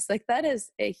crisis. Like, that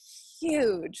is a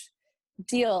huge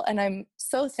deal. And I'm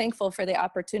so thankful for the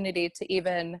opportunity to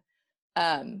even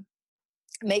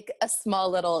make a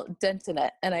small little dent in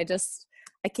it. And I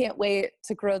can't wait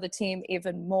to grow the team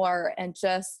even more and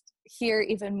just hear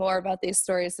even more about these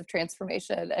stories of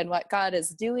transformation and what God is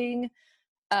doing.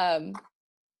 The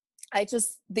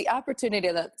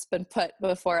opportunity that's been put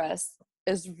before us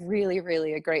is really,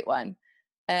 really a great one.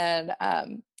 And,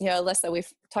 Alyssa,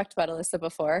 we've talked about Alyssa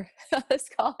before, Alice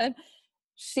Collin,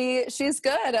 she's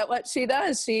good at what she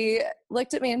does. She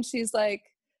looked at me and she's like,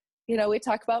 we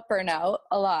talk about burnout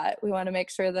a lot. We want to make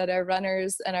sure that our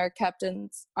runners and our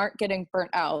captains aren't getting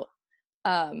burnt out,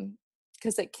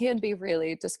 because it can be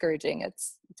really discouraging.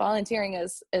 Volunteering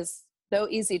is no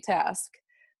easy task.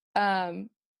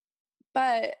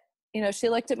 But, she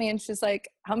looked at me and she's like,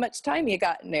 how much time you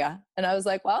got in you? And I was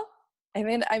like, well, I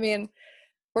mean,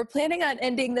 we're planning on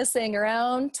ending this thing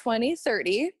around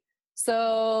 2030.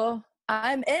 So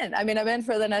I'm in. I'm in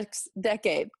for the next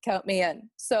decade. Count me in.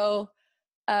 So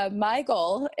my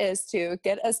goal is to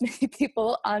get as many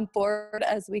people on board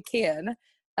as we can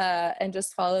and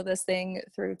just follow this thing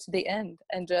through to the end.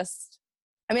 And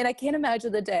I can't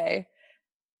imagine the day.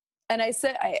 And I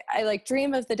said, I like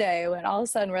dream of the day when all of a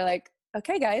sudden we're like,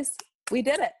 okay, guys, we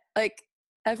did it. Like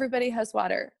everybody has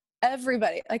water.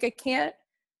 Everybody. Like I can't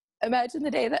imagine the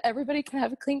day that everybody can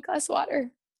have a clean glass of water.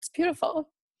 It's beautiful.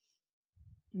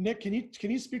 Nick, can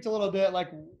you speak to a little bit, like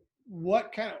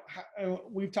what kind of,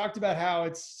 we've talked about how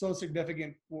it's so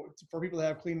significant for people to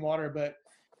have clean water, but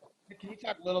can you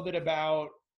talk a little bit about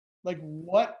like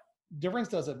what difference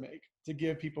does it make to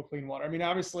give people clean water? I mean,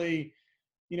 obviously,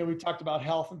 you know, we talked about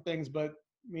health and things, but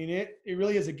I mean, it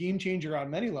really is a game changer on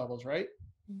many levels, right?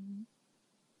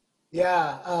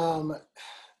 Yeah.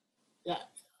 Yeah.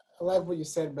 I like what you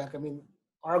said, Beck. I mean,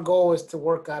 our goal is to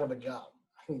work out of a job.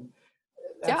 I mean,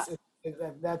 that's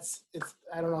Yeah. it's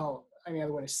I don't know any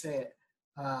other way to say it.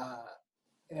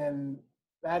 And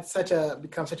that's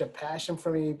become such a passion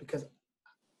for me because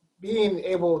being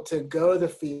able to go to the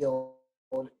field,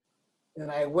 and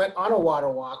I went on a water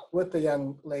walk with a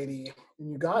young lady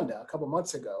in Uganda a couple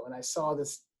months ago, and I saw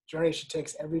this journey she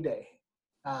takes every day.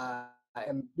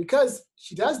 And because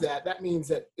she does that, that means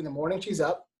that in the morning she's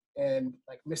up and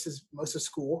like misses most of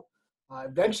school.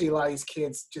 Eventually, a lot of these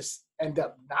kids just end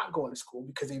up not going to school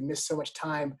because they miss so much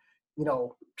time, you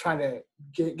know, trying to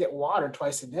get water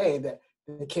twice a day that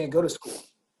they can't go to school.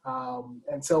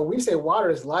 And so we say water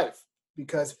is life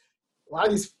because a lot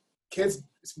of these kids,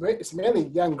 it's mainly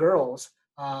young girls.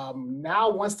 Now,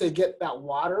 once they get that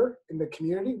water in the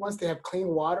community, once they have clean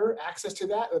water, access to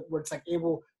that, where it's like they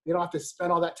don't have to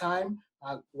spend all that time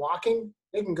walking,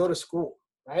 they can go to school,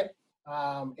 right?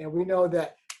 And we know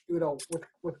that, you know,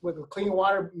 with clean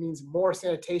water means more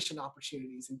sanitation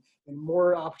opportunities and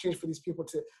more opportunities for these people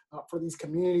for these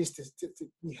communities to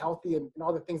be healthy and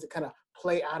all the things that kind of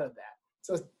play out of that.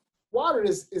 So water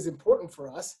is important for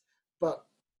us, but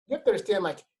you have to understand,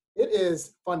 like, it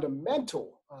is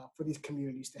fundamental for these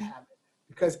communities to have it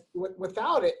because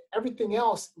without it, everything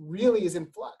else really is in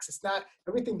flux. It's not,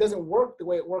 everything doesn't work the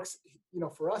way it works, you know,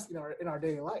 for us in our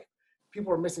daily life.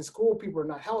 People are missing school. People are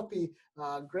not healthy.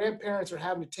 Grandparents are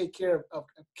having to take care of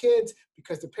kids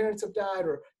because the parents have died,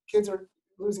 or kids are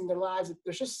losing their lives.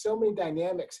 There's just so many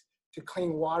dynamics to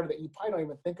clean water that you probably don't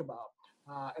even think about.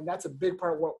 And that's a big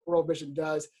part of what World Vision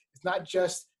does. It's not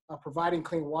just providing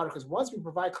clean water, because once we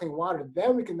provide clean water,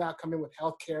 then we can now come in with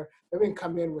healthcare, then we can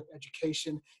come in with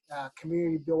education,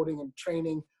 community building and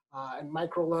training, and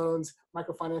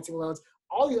microfinancing loans,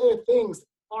 all these other things,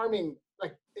 farming,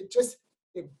 like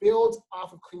it builds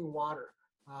off of clean water.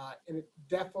 And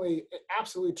it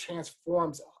absolutely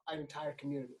transforms an entire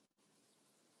community.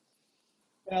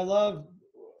 And I love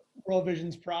World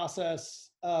Vision's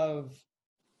process of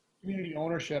community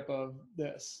ownership of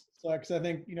this. So, because I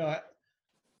think, you know,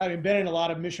 having been in a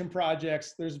lot of mission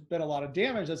projects, there's been a lot of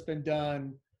damage that's been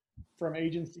done from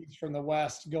agencies from the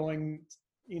West going,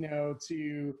 you know,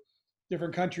 to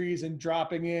different countries and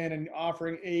dropping in and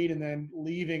offering aid and then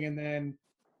leaving, and then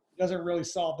it doesn't really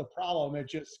solve the problem. It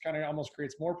just kind of almost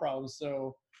creates more problems.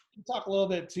 So can you talk a little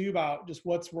bit too about just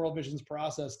what's World Vision's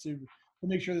process to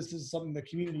make sure this is something the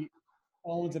community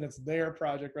owns and it's their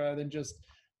project rather than just,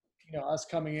 you know, us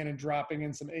coming in and dropping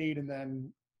in some aid and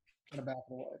then kind of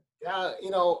backing away. Yeah, you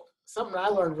know, something I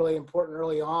learned really important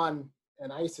early on,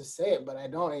 and I used to say it, but I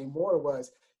don't anymore,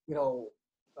 was, you know,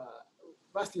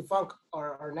 Rusty Funk,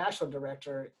 our national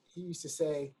director, he used to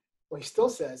say, well, he still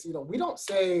says, you know, we don't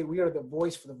say we are the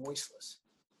voice for the voiceless,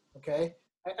 okay?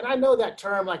 And I know that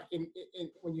term, like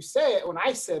when you say it, when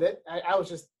I said it, I was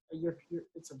just, I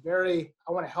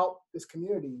want to help this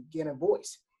community gain a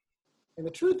voice. And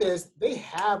the truth is, they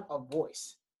have a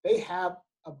voice. They have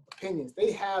opinions.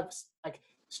 They have like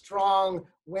strong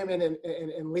women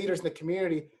and leaders in the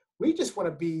community. We just want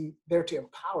to be there to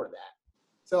empower that.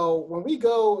 So when we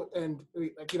go and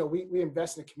we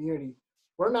invest in the community,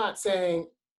 we're not saying,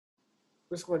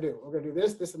 what's going to do? We're going to do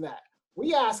this, this, and that.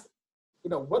 We ask, you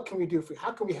know, what can we do for you?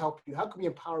 How can we help you? How can we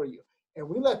empower you? And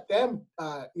we let them,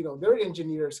 their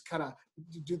engineers kind of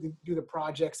do the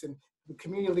projects, and the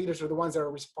community leaders are the ones that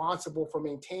are responsible for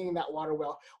maintaining that water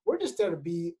well. We're just there to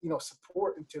be, you know,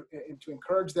 support and to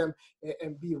encourage them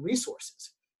and be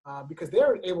resources because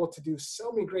they're able to do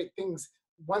so many great things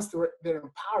once they're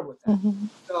empowered with that. Mm-hmm.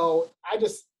 So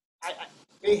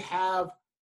they have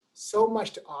so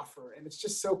much to offer, and it's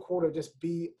just so cool to just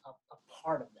be a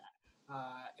part of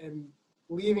that. And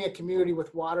leaving a community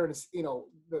with water, and you know,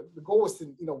 the goal is to,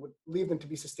 you know, leave them to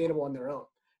be sustainable on their own.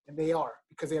 And they are,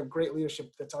 because they have great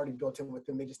leadership that's already built in with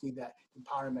them. They just need that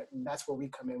empowerment. And that's where we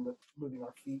come in with moving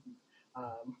our feet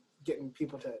and getting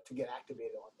people to get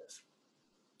activated on this.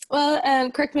 Well,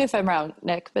 and correct me if I'm wrong,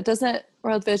 Nick, but doesn't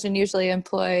World Vision usually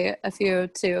employ a few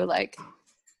to, like,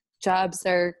 jobs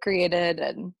are created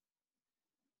and?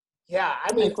 Yeah,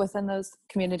 I mean, like within those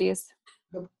communities?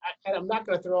 and I'm not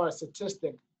going to throw out a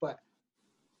statistic, but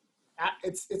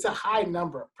it's a high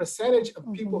number. Percentage of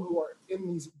people Mm-hmm. who are in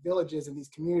these villages and these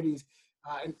communities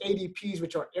and ADPs,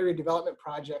 which are area development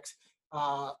projects,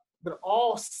 but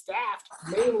all staffed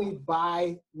mainly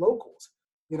by locals.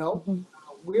 You know, Mm-hmm.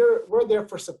 we're there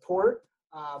for support,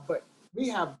 but we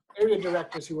have area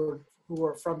directors who are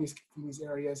from these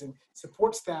areas and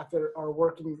support staff that are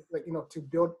working, like, you know, to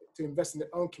invest in their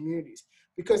own communities,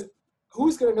 because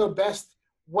who's going to know best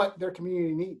what their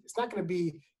community needs? It's not going to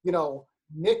be, you know,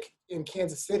 Nick in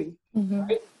Kansas City, Mm-hmm.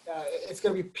 right? It's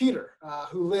going to be Peter,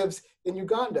 who lives in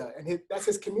Uganda, and that's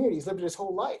his community. He's lived his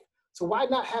whole life. So why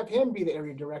not have him be the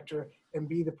area director and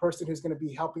be the person who's going to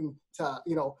be helping to,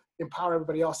 you know, empower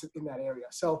everybody else in that area?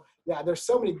 So yeah, there's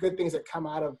so many good things that come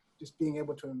out of just being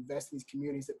able to invest in these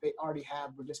communities that they already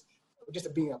have. We're just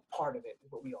being a part of it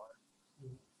is what we are.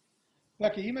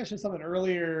 Becca, you mentioned something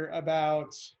earlier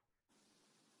about,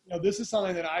 you know, this is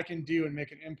something that I can do and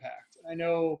make an impact. And I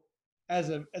know as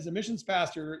a missions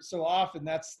pastor, so often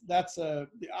that's the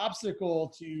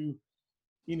obstacle to,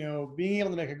 you know, being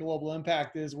able to make a global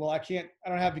impact is, well, I don't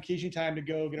have vacation time to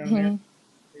go get on an airplane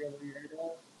over here. I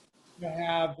don't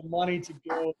have the money to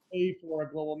go pay for a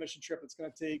global mission trip. It's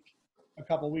going to take a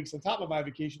couple of weeks on top of my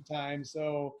vacation time.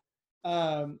 So,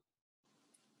 how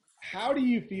do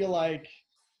you feel like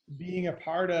being a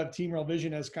part of Team Real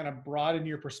Vision has kind of broadened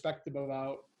your perspective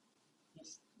about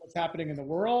what's happening in the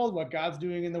world, what God's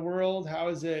doing in the world? How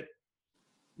is it?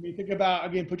 I mean, think about,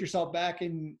 again, put yourself back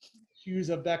in shoes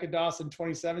of Becca Dawson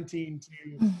 2017 to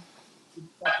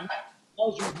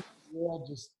how's your world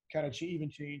just kind of even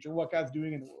change, or what God's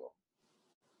doing in the world?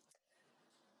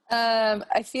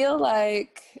 I feel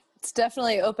like it's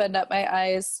definitely opened up my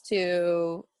eyes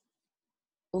to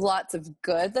lots of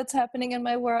good that's happening in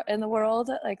the world.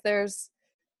 Like there's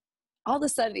all of a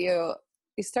sudden you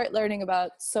start learning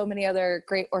about so many other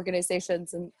great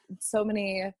organizations and so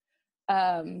many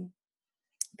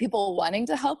people wanting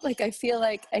to help. Like I feel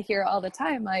like I hear all the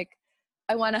time, like,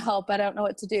 I want to help, I don't know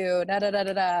what to do, da da da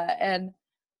da da. And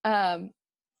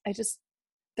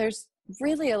there's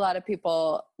really a lot of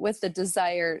people with the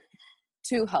desire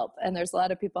to help, and there's a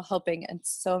lot of people helping in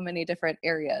so many different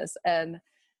areas. And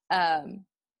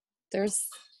there's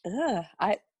I'm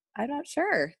not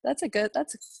sure. That's a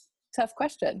tough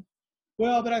question.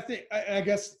 Well, but I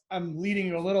guess I'm leading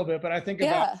you a little bit, but I think about,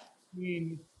 Yeah. I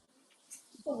mean,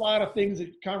 a lot of things,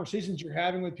 conversations you're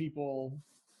having with people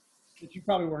that you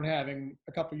probably weren't having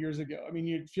a couple years ago. I mean,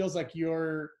 it feels like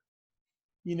you're,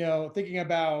 you know, thinking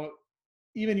about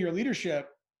even your leadership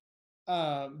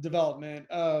development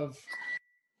of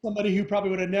somebody who probably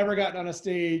would have never gotten on a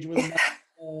stage with a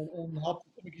microphone and helped,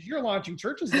 because you're launching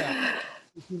churches now.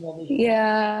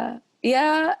 Yeah.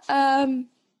 Yeah.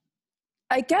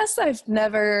 I guess I've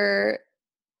never,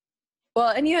 well,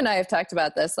 and you and I have talked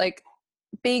about this, like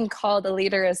being called a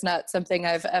leader is not something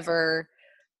I've ever,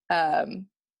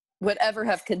 would ever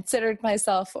have considered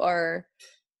myself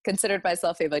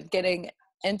even getting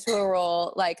into a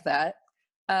role like that.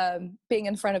 Being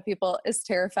in front of people is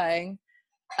terrifying.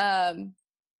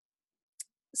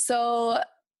 So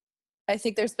I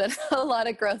think there's been a lot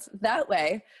of growth that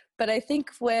way. But I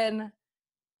think when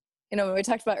we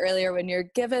talked about earlier, when you're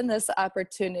given this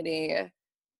opportunity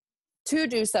to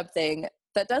do something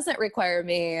that doesn't require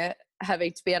me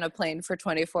having to be on a plane for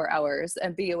 24 hours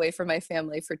and be away from my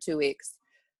family for 2 weeks,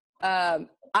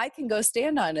 I can go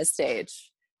stand on a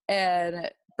stage and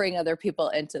bring other people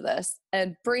into this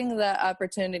and bring the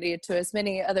opportunity to as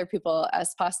many other people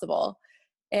as possible.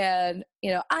 And,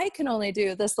 I can only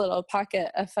do this little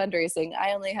pocket of fundraising.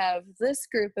 I only have this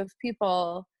group of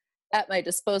people at my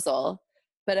disposal.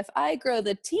 But if I grow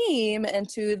the team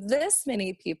into this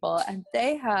many people and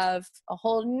they have a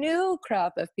whole new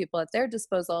crop of people at their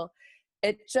disposal,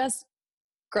 it just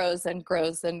grows and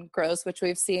grows and grows, which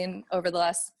we've seen over the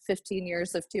last 15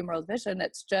 years of Team World Vision.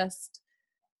 It's just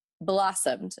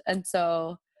blossomed. And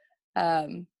so,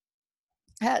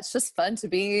 it's just fun to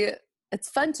be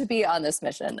on this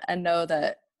mission and know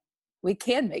that we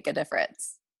can make a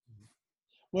difference.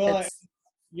 Well,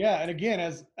 yeah. And again,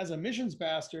 as a missions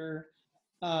pastor,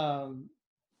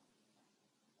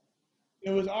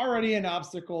 it was already an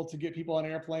obstacle to get people on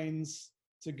airplanes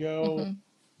to go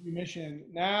do mission.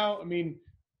 Now, I mean,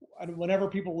 whenever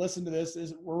people listen to this,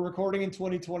 we're recording in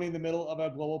 2020 in the middle of a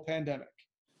global pandemic.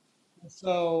 And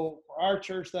so for our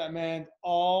church, that meant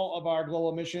all of our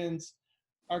global missions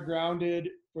are grounded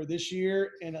for this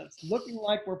year. And it's looking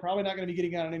like we're probably not going to be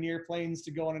getting on any airplanes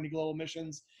to go on any global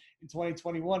missions in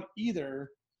 2021 either.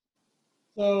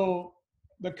 So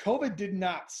the COVID did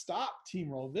not stop Team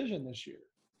World Vision this year.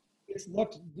 it's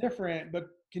looked different, but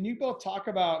can you both talk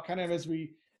about kind of as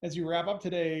we wrap up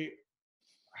today,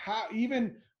 how,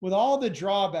 even with all the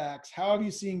drawbacks, how have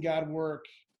you seen God work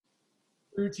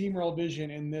through Team World Vision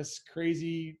in this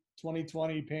crazy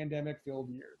 2020 pandemic filled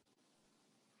year?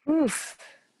 Oof.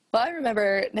 Well, I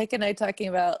remember Nick and I talking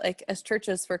about, like, as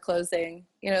churches were closing,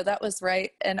 that was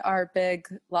right in our big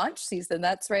launch season.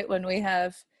 That's right when we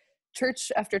have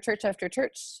church after church after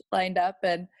church lined up.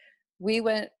 And we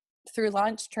went through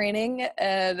launch training.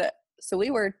 And so we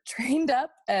were trained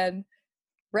up and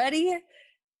ready,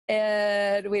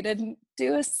 and we didn't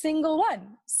do a single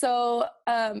one. So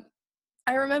I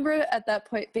remember at that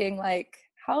point being like,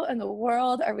 how in the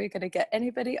world are we going to get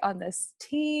anybody on this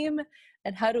team?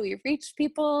 And how do we reach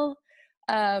people?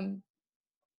 And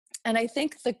I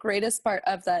think the greatest part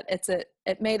of that,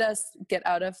 it made us get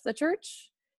out of the church.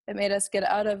 It made us get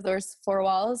out of those four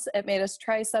walls. It made us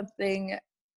try something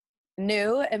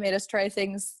new. It made us try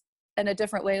things in a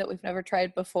different way that we've never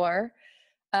tried before.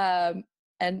 And,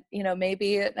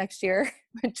 maybe next year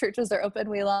when churches are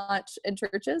open, we launch in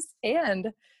churches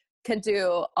and can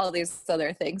do all these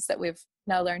other things that we've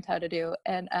now learned how to do.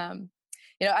 And,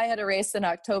 I had a race in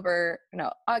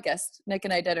August. Nick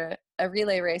and I did a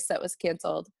relay race that was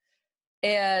canceled.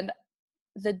 And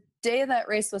the day that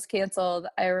race was canceled,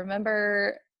 I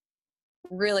remember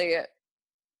I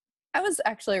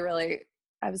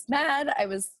was mad. I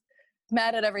was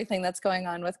mad at everything that's going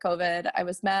on with COVID. I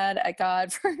was mad at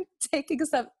God for taking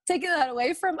that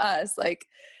away from us. Like,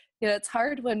 it's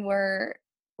hard when we're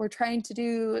trying to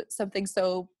do something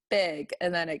so big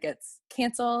and then it gets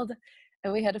canceled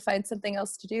and we had to find something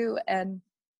else to do. And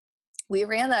we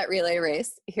ran that relay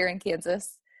race here in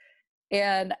Kansas.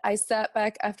 And I sat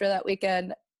back after that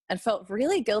weekend and felt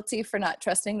really guilty for not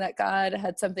trusting that God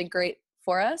had something great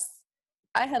for us.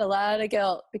 I had a lot of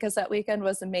guilt because that weekend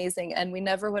was amazing, and we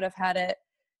never would have had it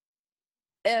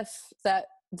if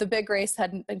the big race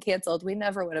hadn't been canceled. We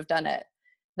never would have done it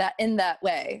in that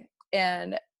way.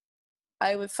 And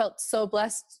I felt so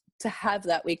blessed to have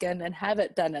that weekend and have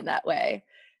it done in that way.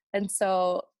 And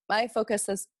so my focus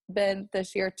has been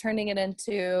this year turning it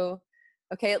into,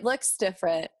 okay, it looks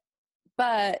different,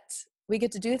 but we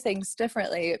get to do things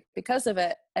differently because of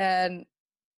it. And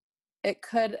it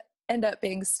could end up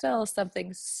being still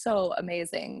something so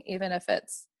amazing, even if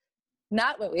it's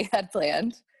not what we had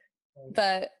planned.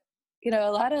 But,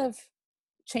 a lot of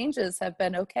changes have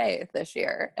been okay this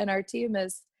year. And our team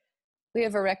we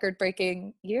have a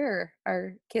record-breaking year.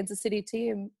 Our Kansas City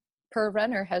team per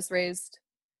runner has raised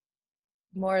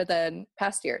more than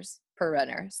past years per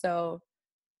runner. So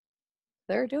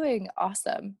they're doing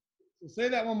awesome. So say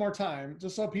that one more time,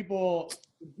 just so people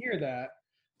can hear that.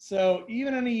 So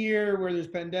even in a year where there's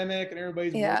pandemic and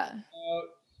everybody's working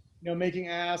out, making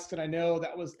asks, and I know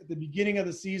that was at the beginning of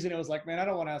the season, it was like, man, I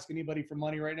don't want to ask anybody for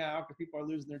money right now because people are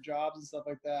losing their jobs and stuff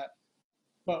like that.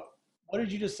 But what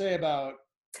did you just say about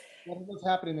what's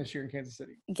happening this year in Kansas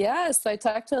City? Yeah, so I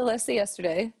talked to Alyssa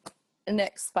yesterday,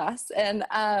 Nick's boss, and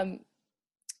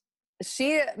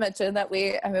she mentioned that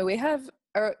we have,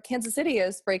 Kansas City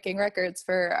is breaking records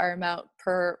for our amount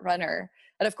per runner.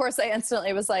 And of course I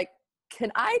instantly was like,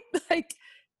 can I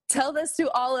tell this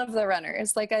to all of the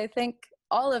runners? I think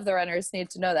all of the runners need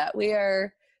to know that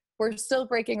we're still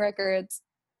breaking records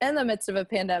in the midst of a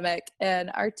pandemic,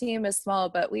 and our team is small,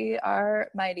 but we are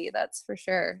mighty. That's for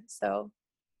sure. So.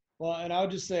 Well, and I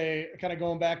would just say, kind of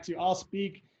going back to, I'll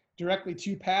speak directly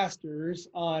to pastors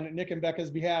on Nick and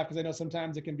Becca's behalf, because I know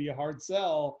sometimes it can be a hard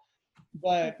sell,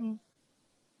 but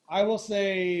I will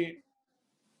say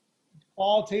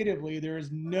qualitatively, there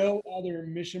is no other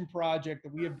mission project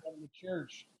that we have done in the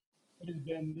church that has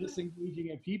been this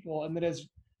engaging of people and that has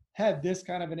had this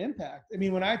kind of an impact. I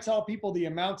mean, when I tell people the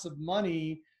amounts of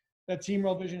money that Team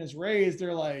World Vision has raised,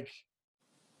 they're like,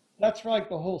 that's for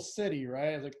the whole city,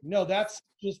 right? I was like, no, that's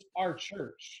just our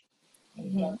church.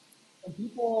 And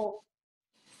people,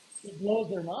 it blows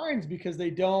their minds because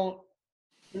they're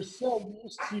so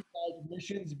used to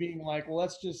missions being like, well,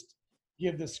 let's just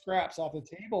give the scraps off the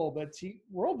table. But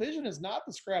World Vision is not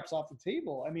the scraps off the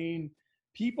table. I mean,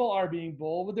 people are being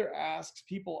bold with their asks.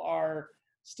 People are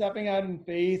stepping out in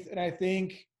faith. And I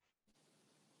think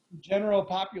general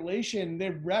population, they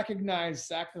recognize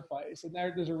sacrifice. And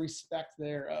there's a respect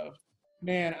there of,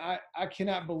 man, I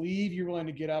cannot believe you're willing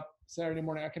to get up Saturday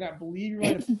morning. I cannot believe you're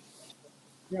willing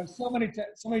to, so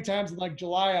many times in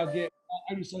July,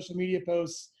 I do social media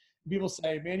posts. People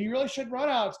say, man, you really should run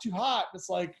out. It's too hot. It's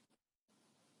like,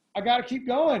 I got to keep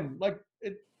going. The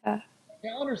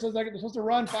calendar says they're supposed to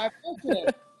run 5 miles today.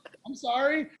 I'm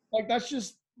sorry. That's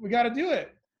just, we got to do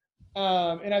it.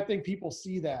 And I think people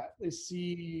see that. They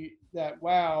see that,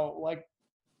 wow,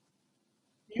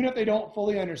 even if they don't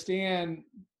fully understand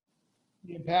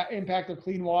the impact of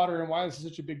clean water and why this is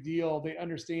such a big deal, they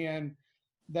understand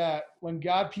that when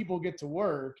God people get to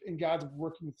work and God's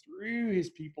working through his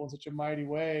people in such a mighty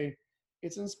way,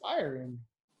 it's inspiring.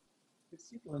 It's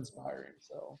super inspiring.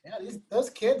 So Yeah, those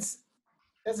kids,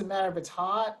 doesn't matter if it's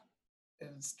hot, if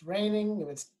it's raining, if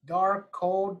it's dark,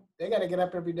 cold, they got to get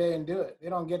up every day and do it. They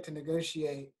don't get to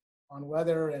negotiate on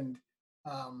weather and,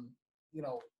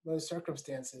 those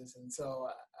circumstances. And so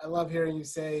I love hearing you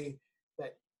say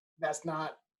that that's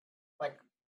not like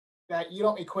that. You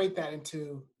don't equate that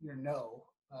into your no.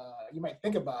 You might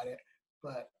think about it,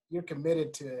 but you're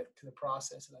committed to the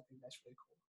process. And I think that's really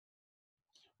cool.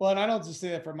 well, and I don't just say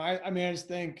that I just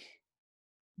think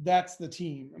that's the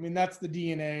team. I mean, that's the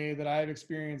DNA that I've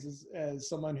experienced as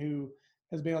someone who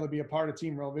has been able to be a part of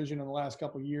Team World Vision in the last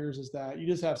couple of years, is that you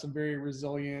just have some very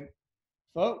resilient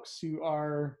folks who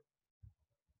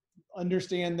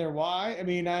understand their why. I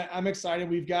mean, I'm excited.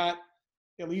 We've got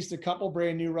at least a couple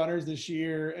brand new runners this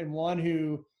year, and one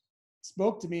who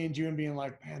spoke to me in June being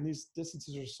like, man, these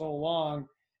distances are so long.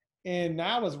 And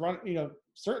now is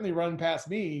certainly running past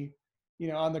me,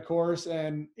 on the course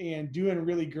and doing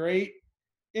really great.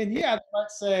 And yeah,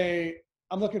 let's say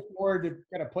I'm looking forward to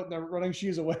kind of putting the running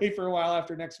shoes away for a while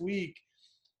after next week,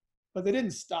 but they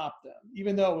didn't stop them,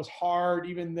 even though it was hard,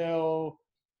 even though,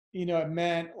 it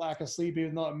meant lack of sleep,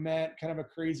 even though it meant kind of a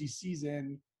crazy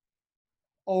season.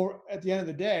 Or at the end of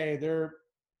the day, they're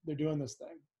doing this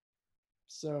thing.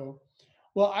 So,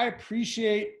 well, I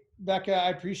appreciate Becca. I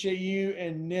appreciate you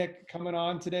and Nick coming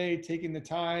on today, taking the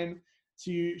time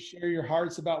to share your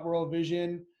hearts about World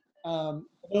Vision. For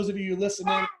those of you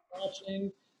listening,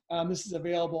 watching, this is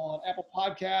available on Apple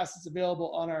Podcasts. It's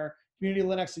available on our Community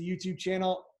Linux YouTube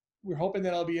channel. We're hoping that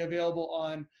it'll be available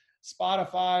on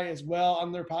Spotify as well,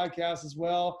 on their podcast as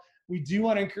well. We do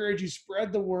want to encourage you,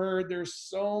 spread the word. There's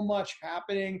so much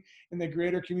happening in the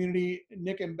greater community.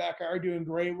 Nick and Becca are doing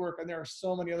great work, and there are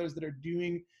so many others that are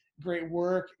doing great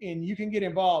work, and you can get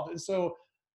involved. And so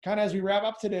kind of as we wrap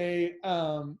up today,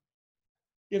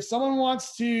 if someone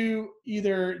wants to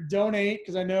either donate,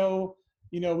 because I know,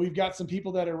 we've got some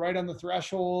people that are right on the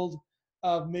threshold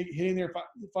of hitting their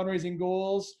fundraising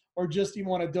goals, or just you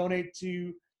want to donate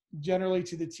generally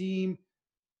to the team,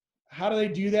 how do they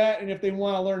do that? And if they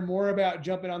want to learn more about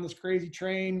jumping on this crazy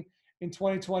train in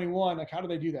 2021, like how do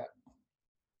they do that?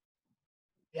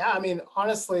 Yeah, I mean,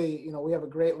 honestly, we have a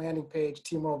great landing page,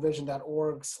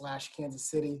 teamworldvision.org/Kansas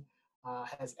City.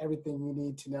 Has everything you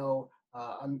need to know.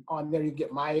 On there, you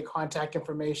get my contact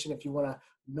information if you want to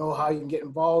know how you can get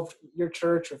involved with your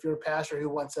church, or if you're a pastor who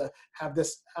wants to have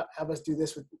us do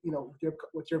this with your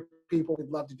people. We'd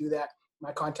love to do that.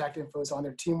 My contact info is on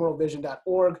there,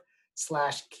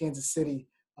 teamworldvision.org/Kansas City,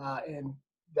 and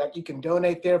that you can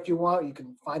donate there if you want. You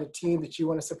can find a team that you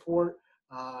want to support.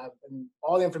 And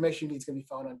all the information you need is going to be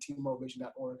found on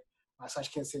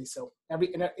teamworldvision.org/Kansas City. So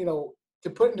to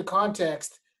put into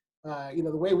context,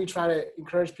 the way we try to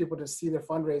encourage people to see their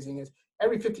fundraising is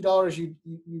every $50 you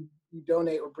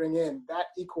donate or bring in,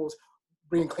 that equals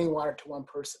bringing clean water to one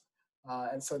person.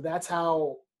 And so that's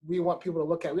how we want people to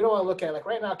look at it. We don't want to look at, like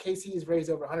right now, KC has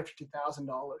raised over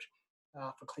 $150,000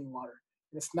 for clean water.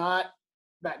 And it's not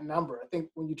that number. I think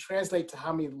when you translate to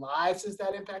how many lives is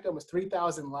that impact, almost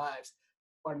 3,000 lives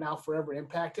are now forever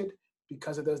impacted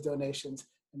because of those donations.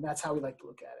 And that's how we like to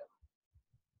look at it.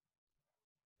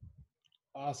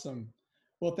 Awesome.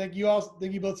 Well, thank you all.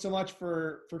 Thank you both so much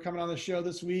for coming on the show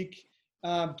this week.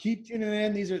 Keep tuning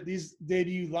in. These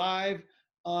debut live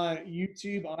on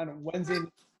YouTube on Wednesday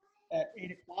at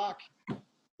 8:00.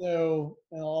 So,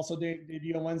 and I'll also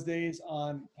debut on Wednesdays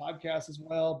on podcasts as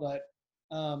well. But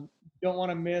don't want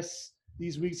to miss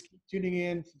these weeks. Keep tuning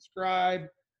in. Subscribe.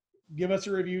 Give us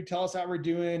a review. Tell us how we're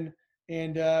doing,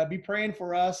 and be praying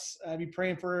for us. Be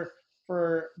praying for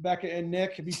Becca and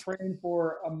Nick. Be praying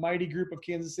for a mighty group of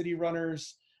Kansas City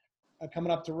runners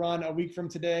coming up to run a week from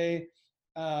today.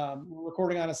 We're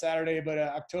recording on a Saturday, but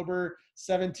October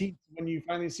 17th, when you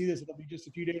finally see this, it'll be just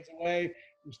a few days away.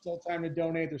 There's still time to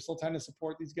donate. There's still time to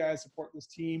support these guys, support this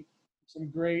team.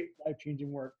 Some great life-changing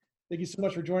work. Thank you so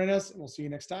much for joining us, and we'll see you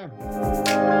next time.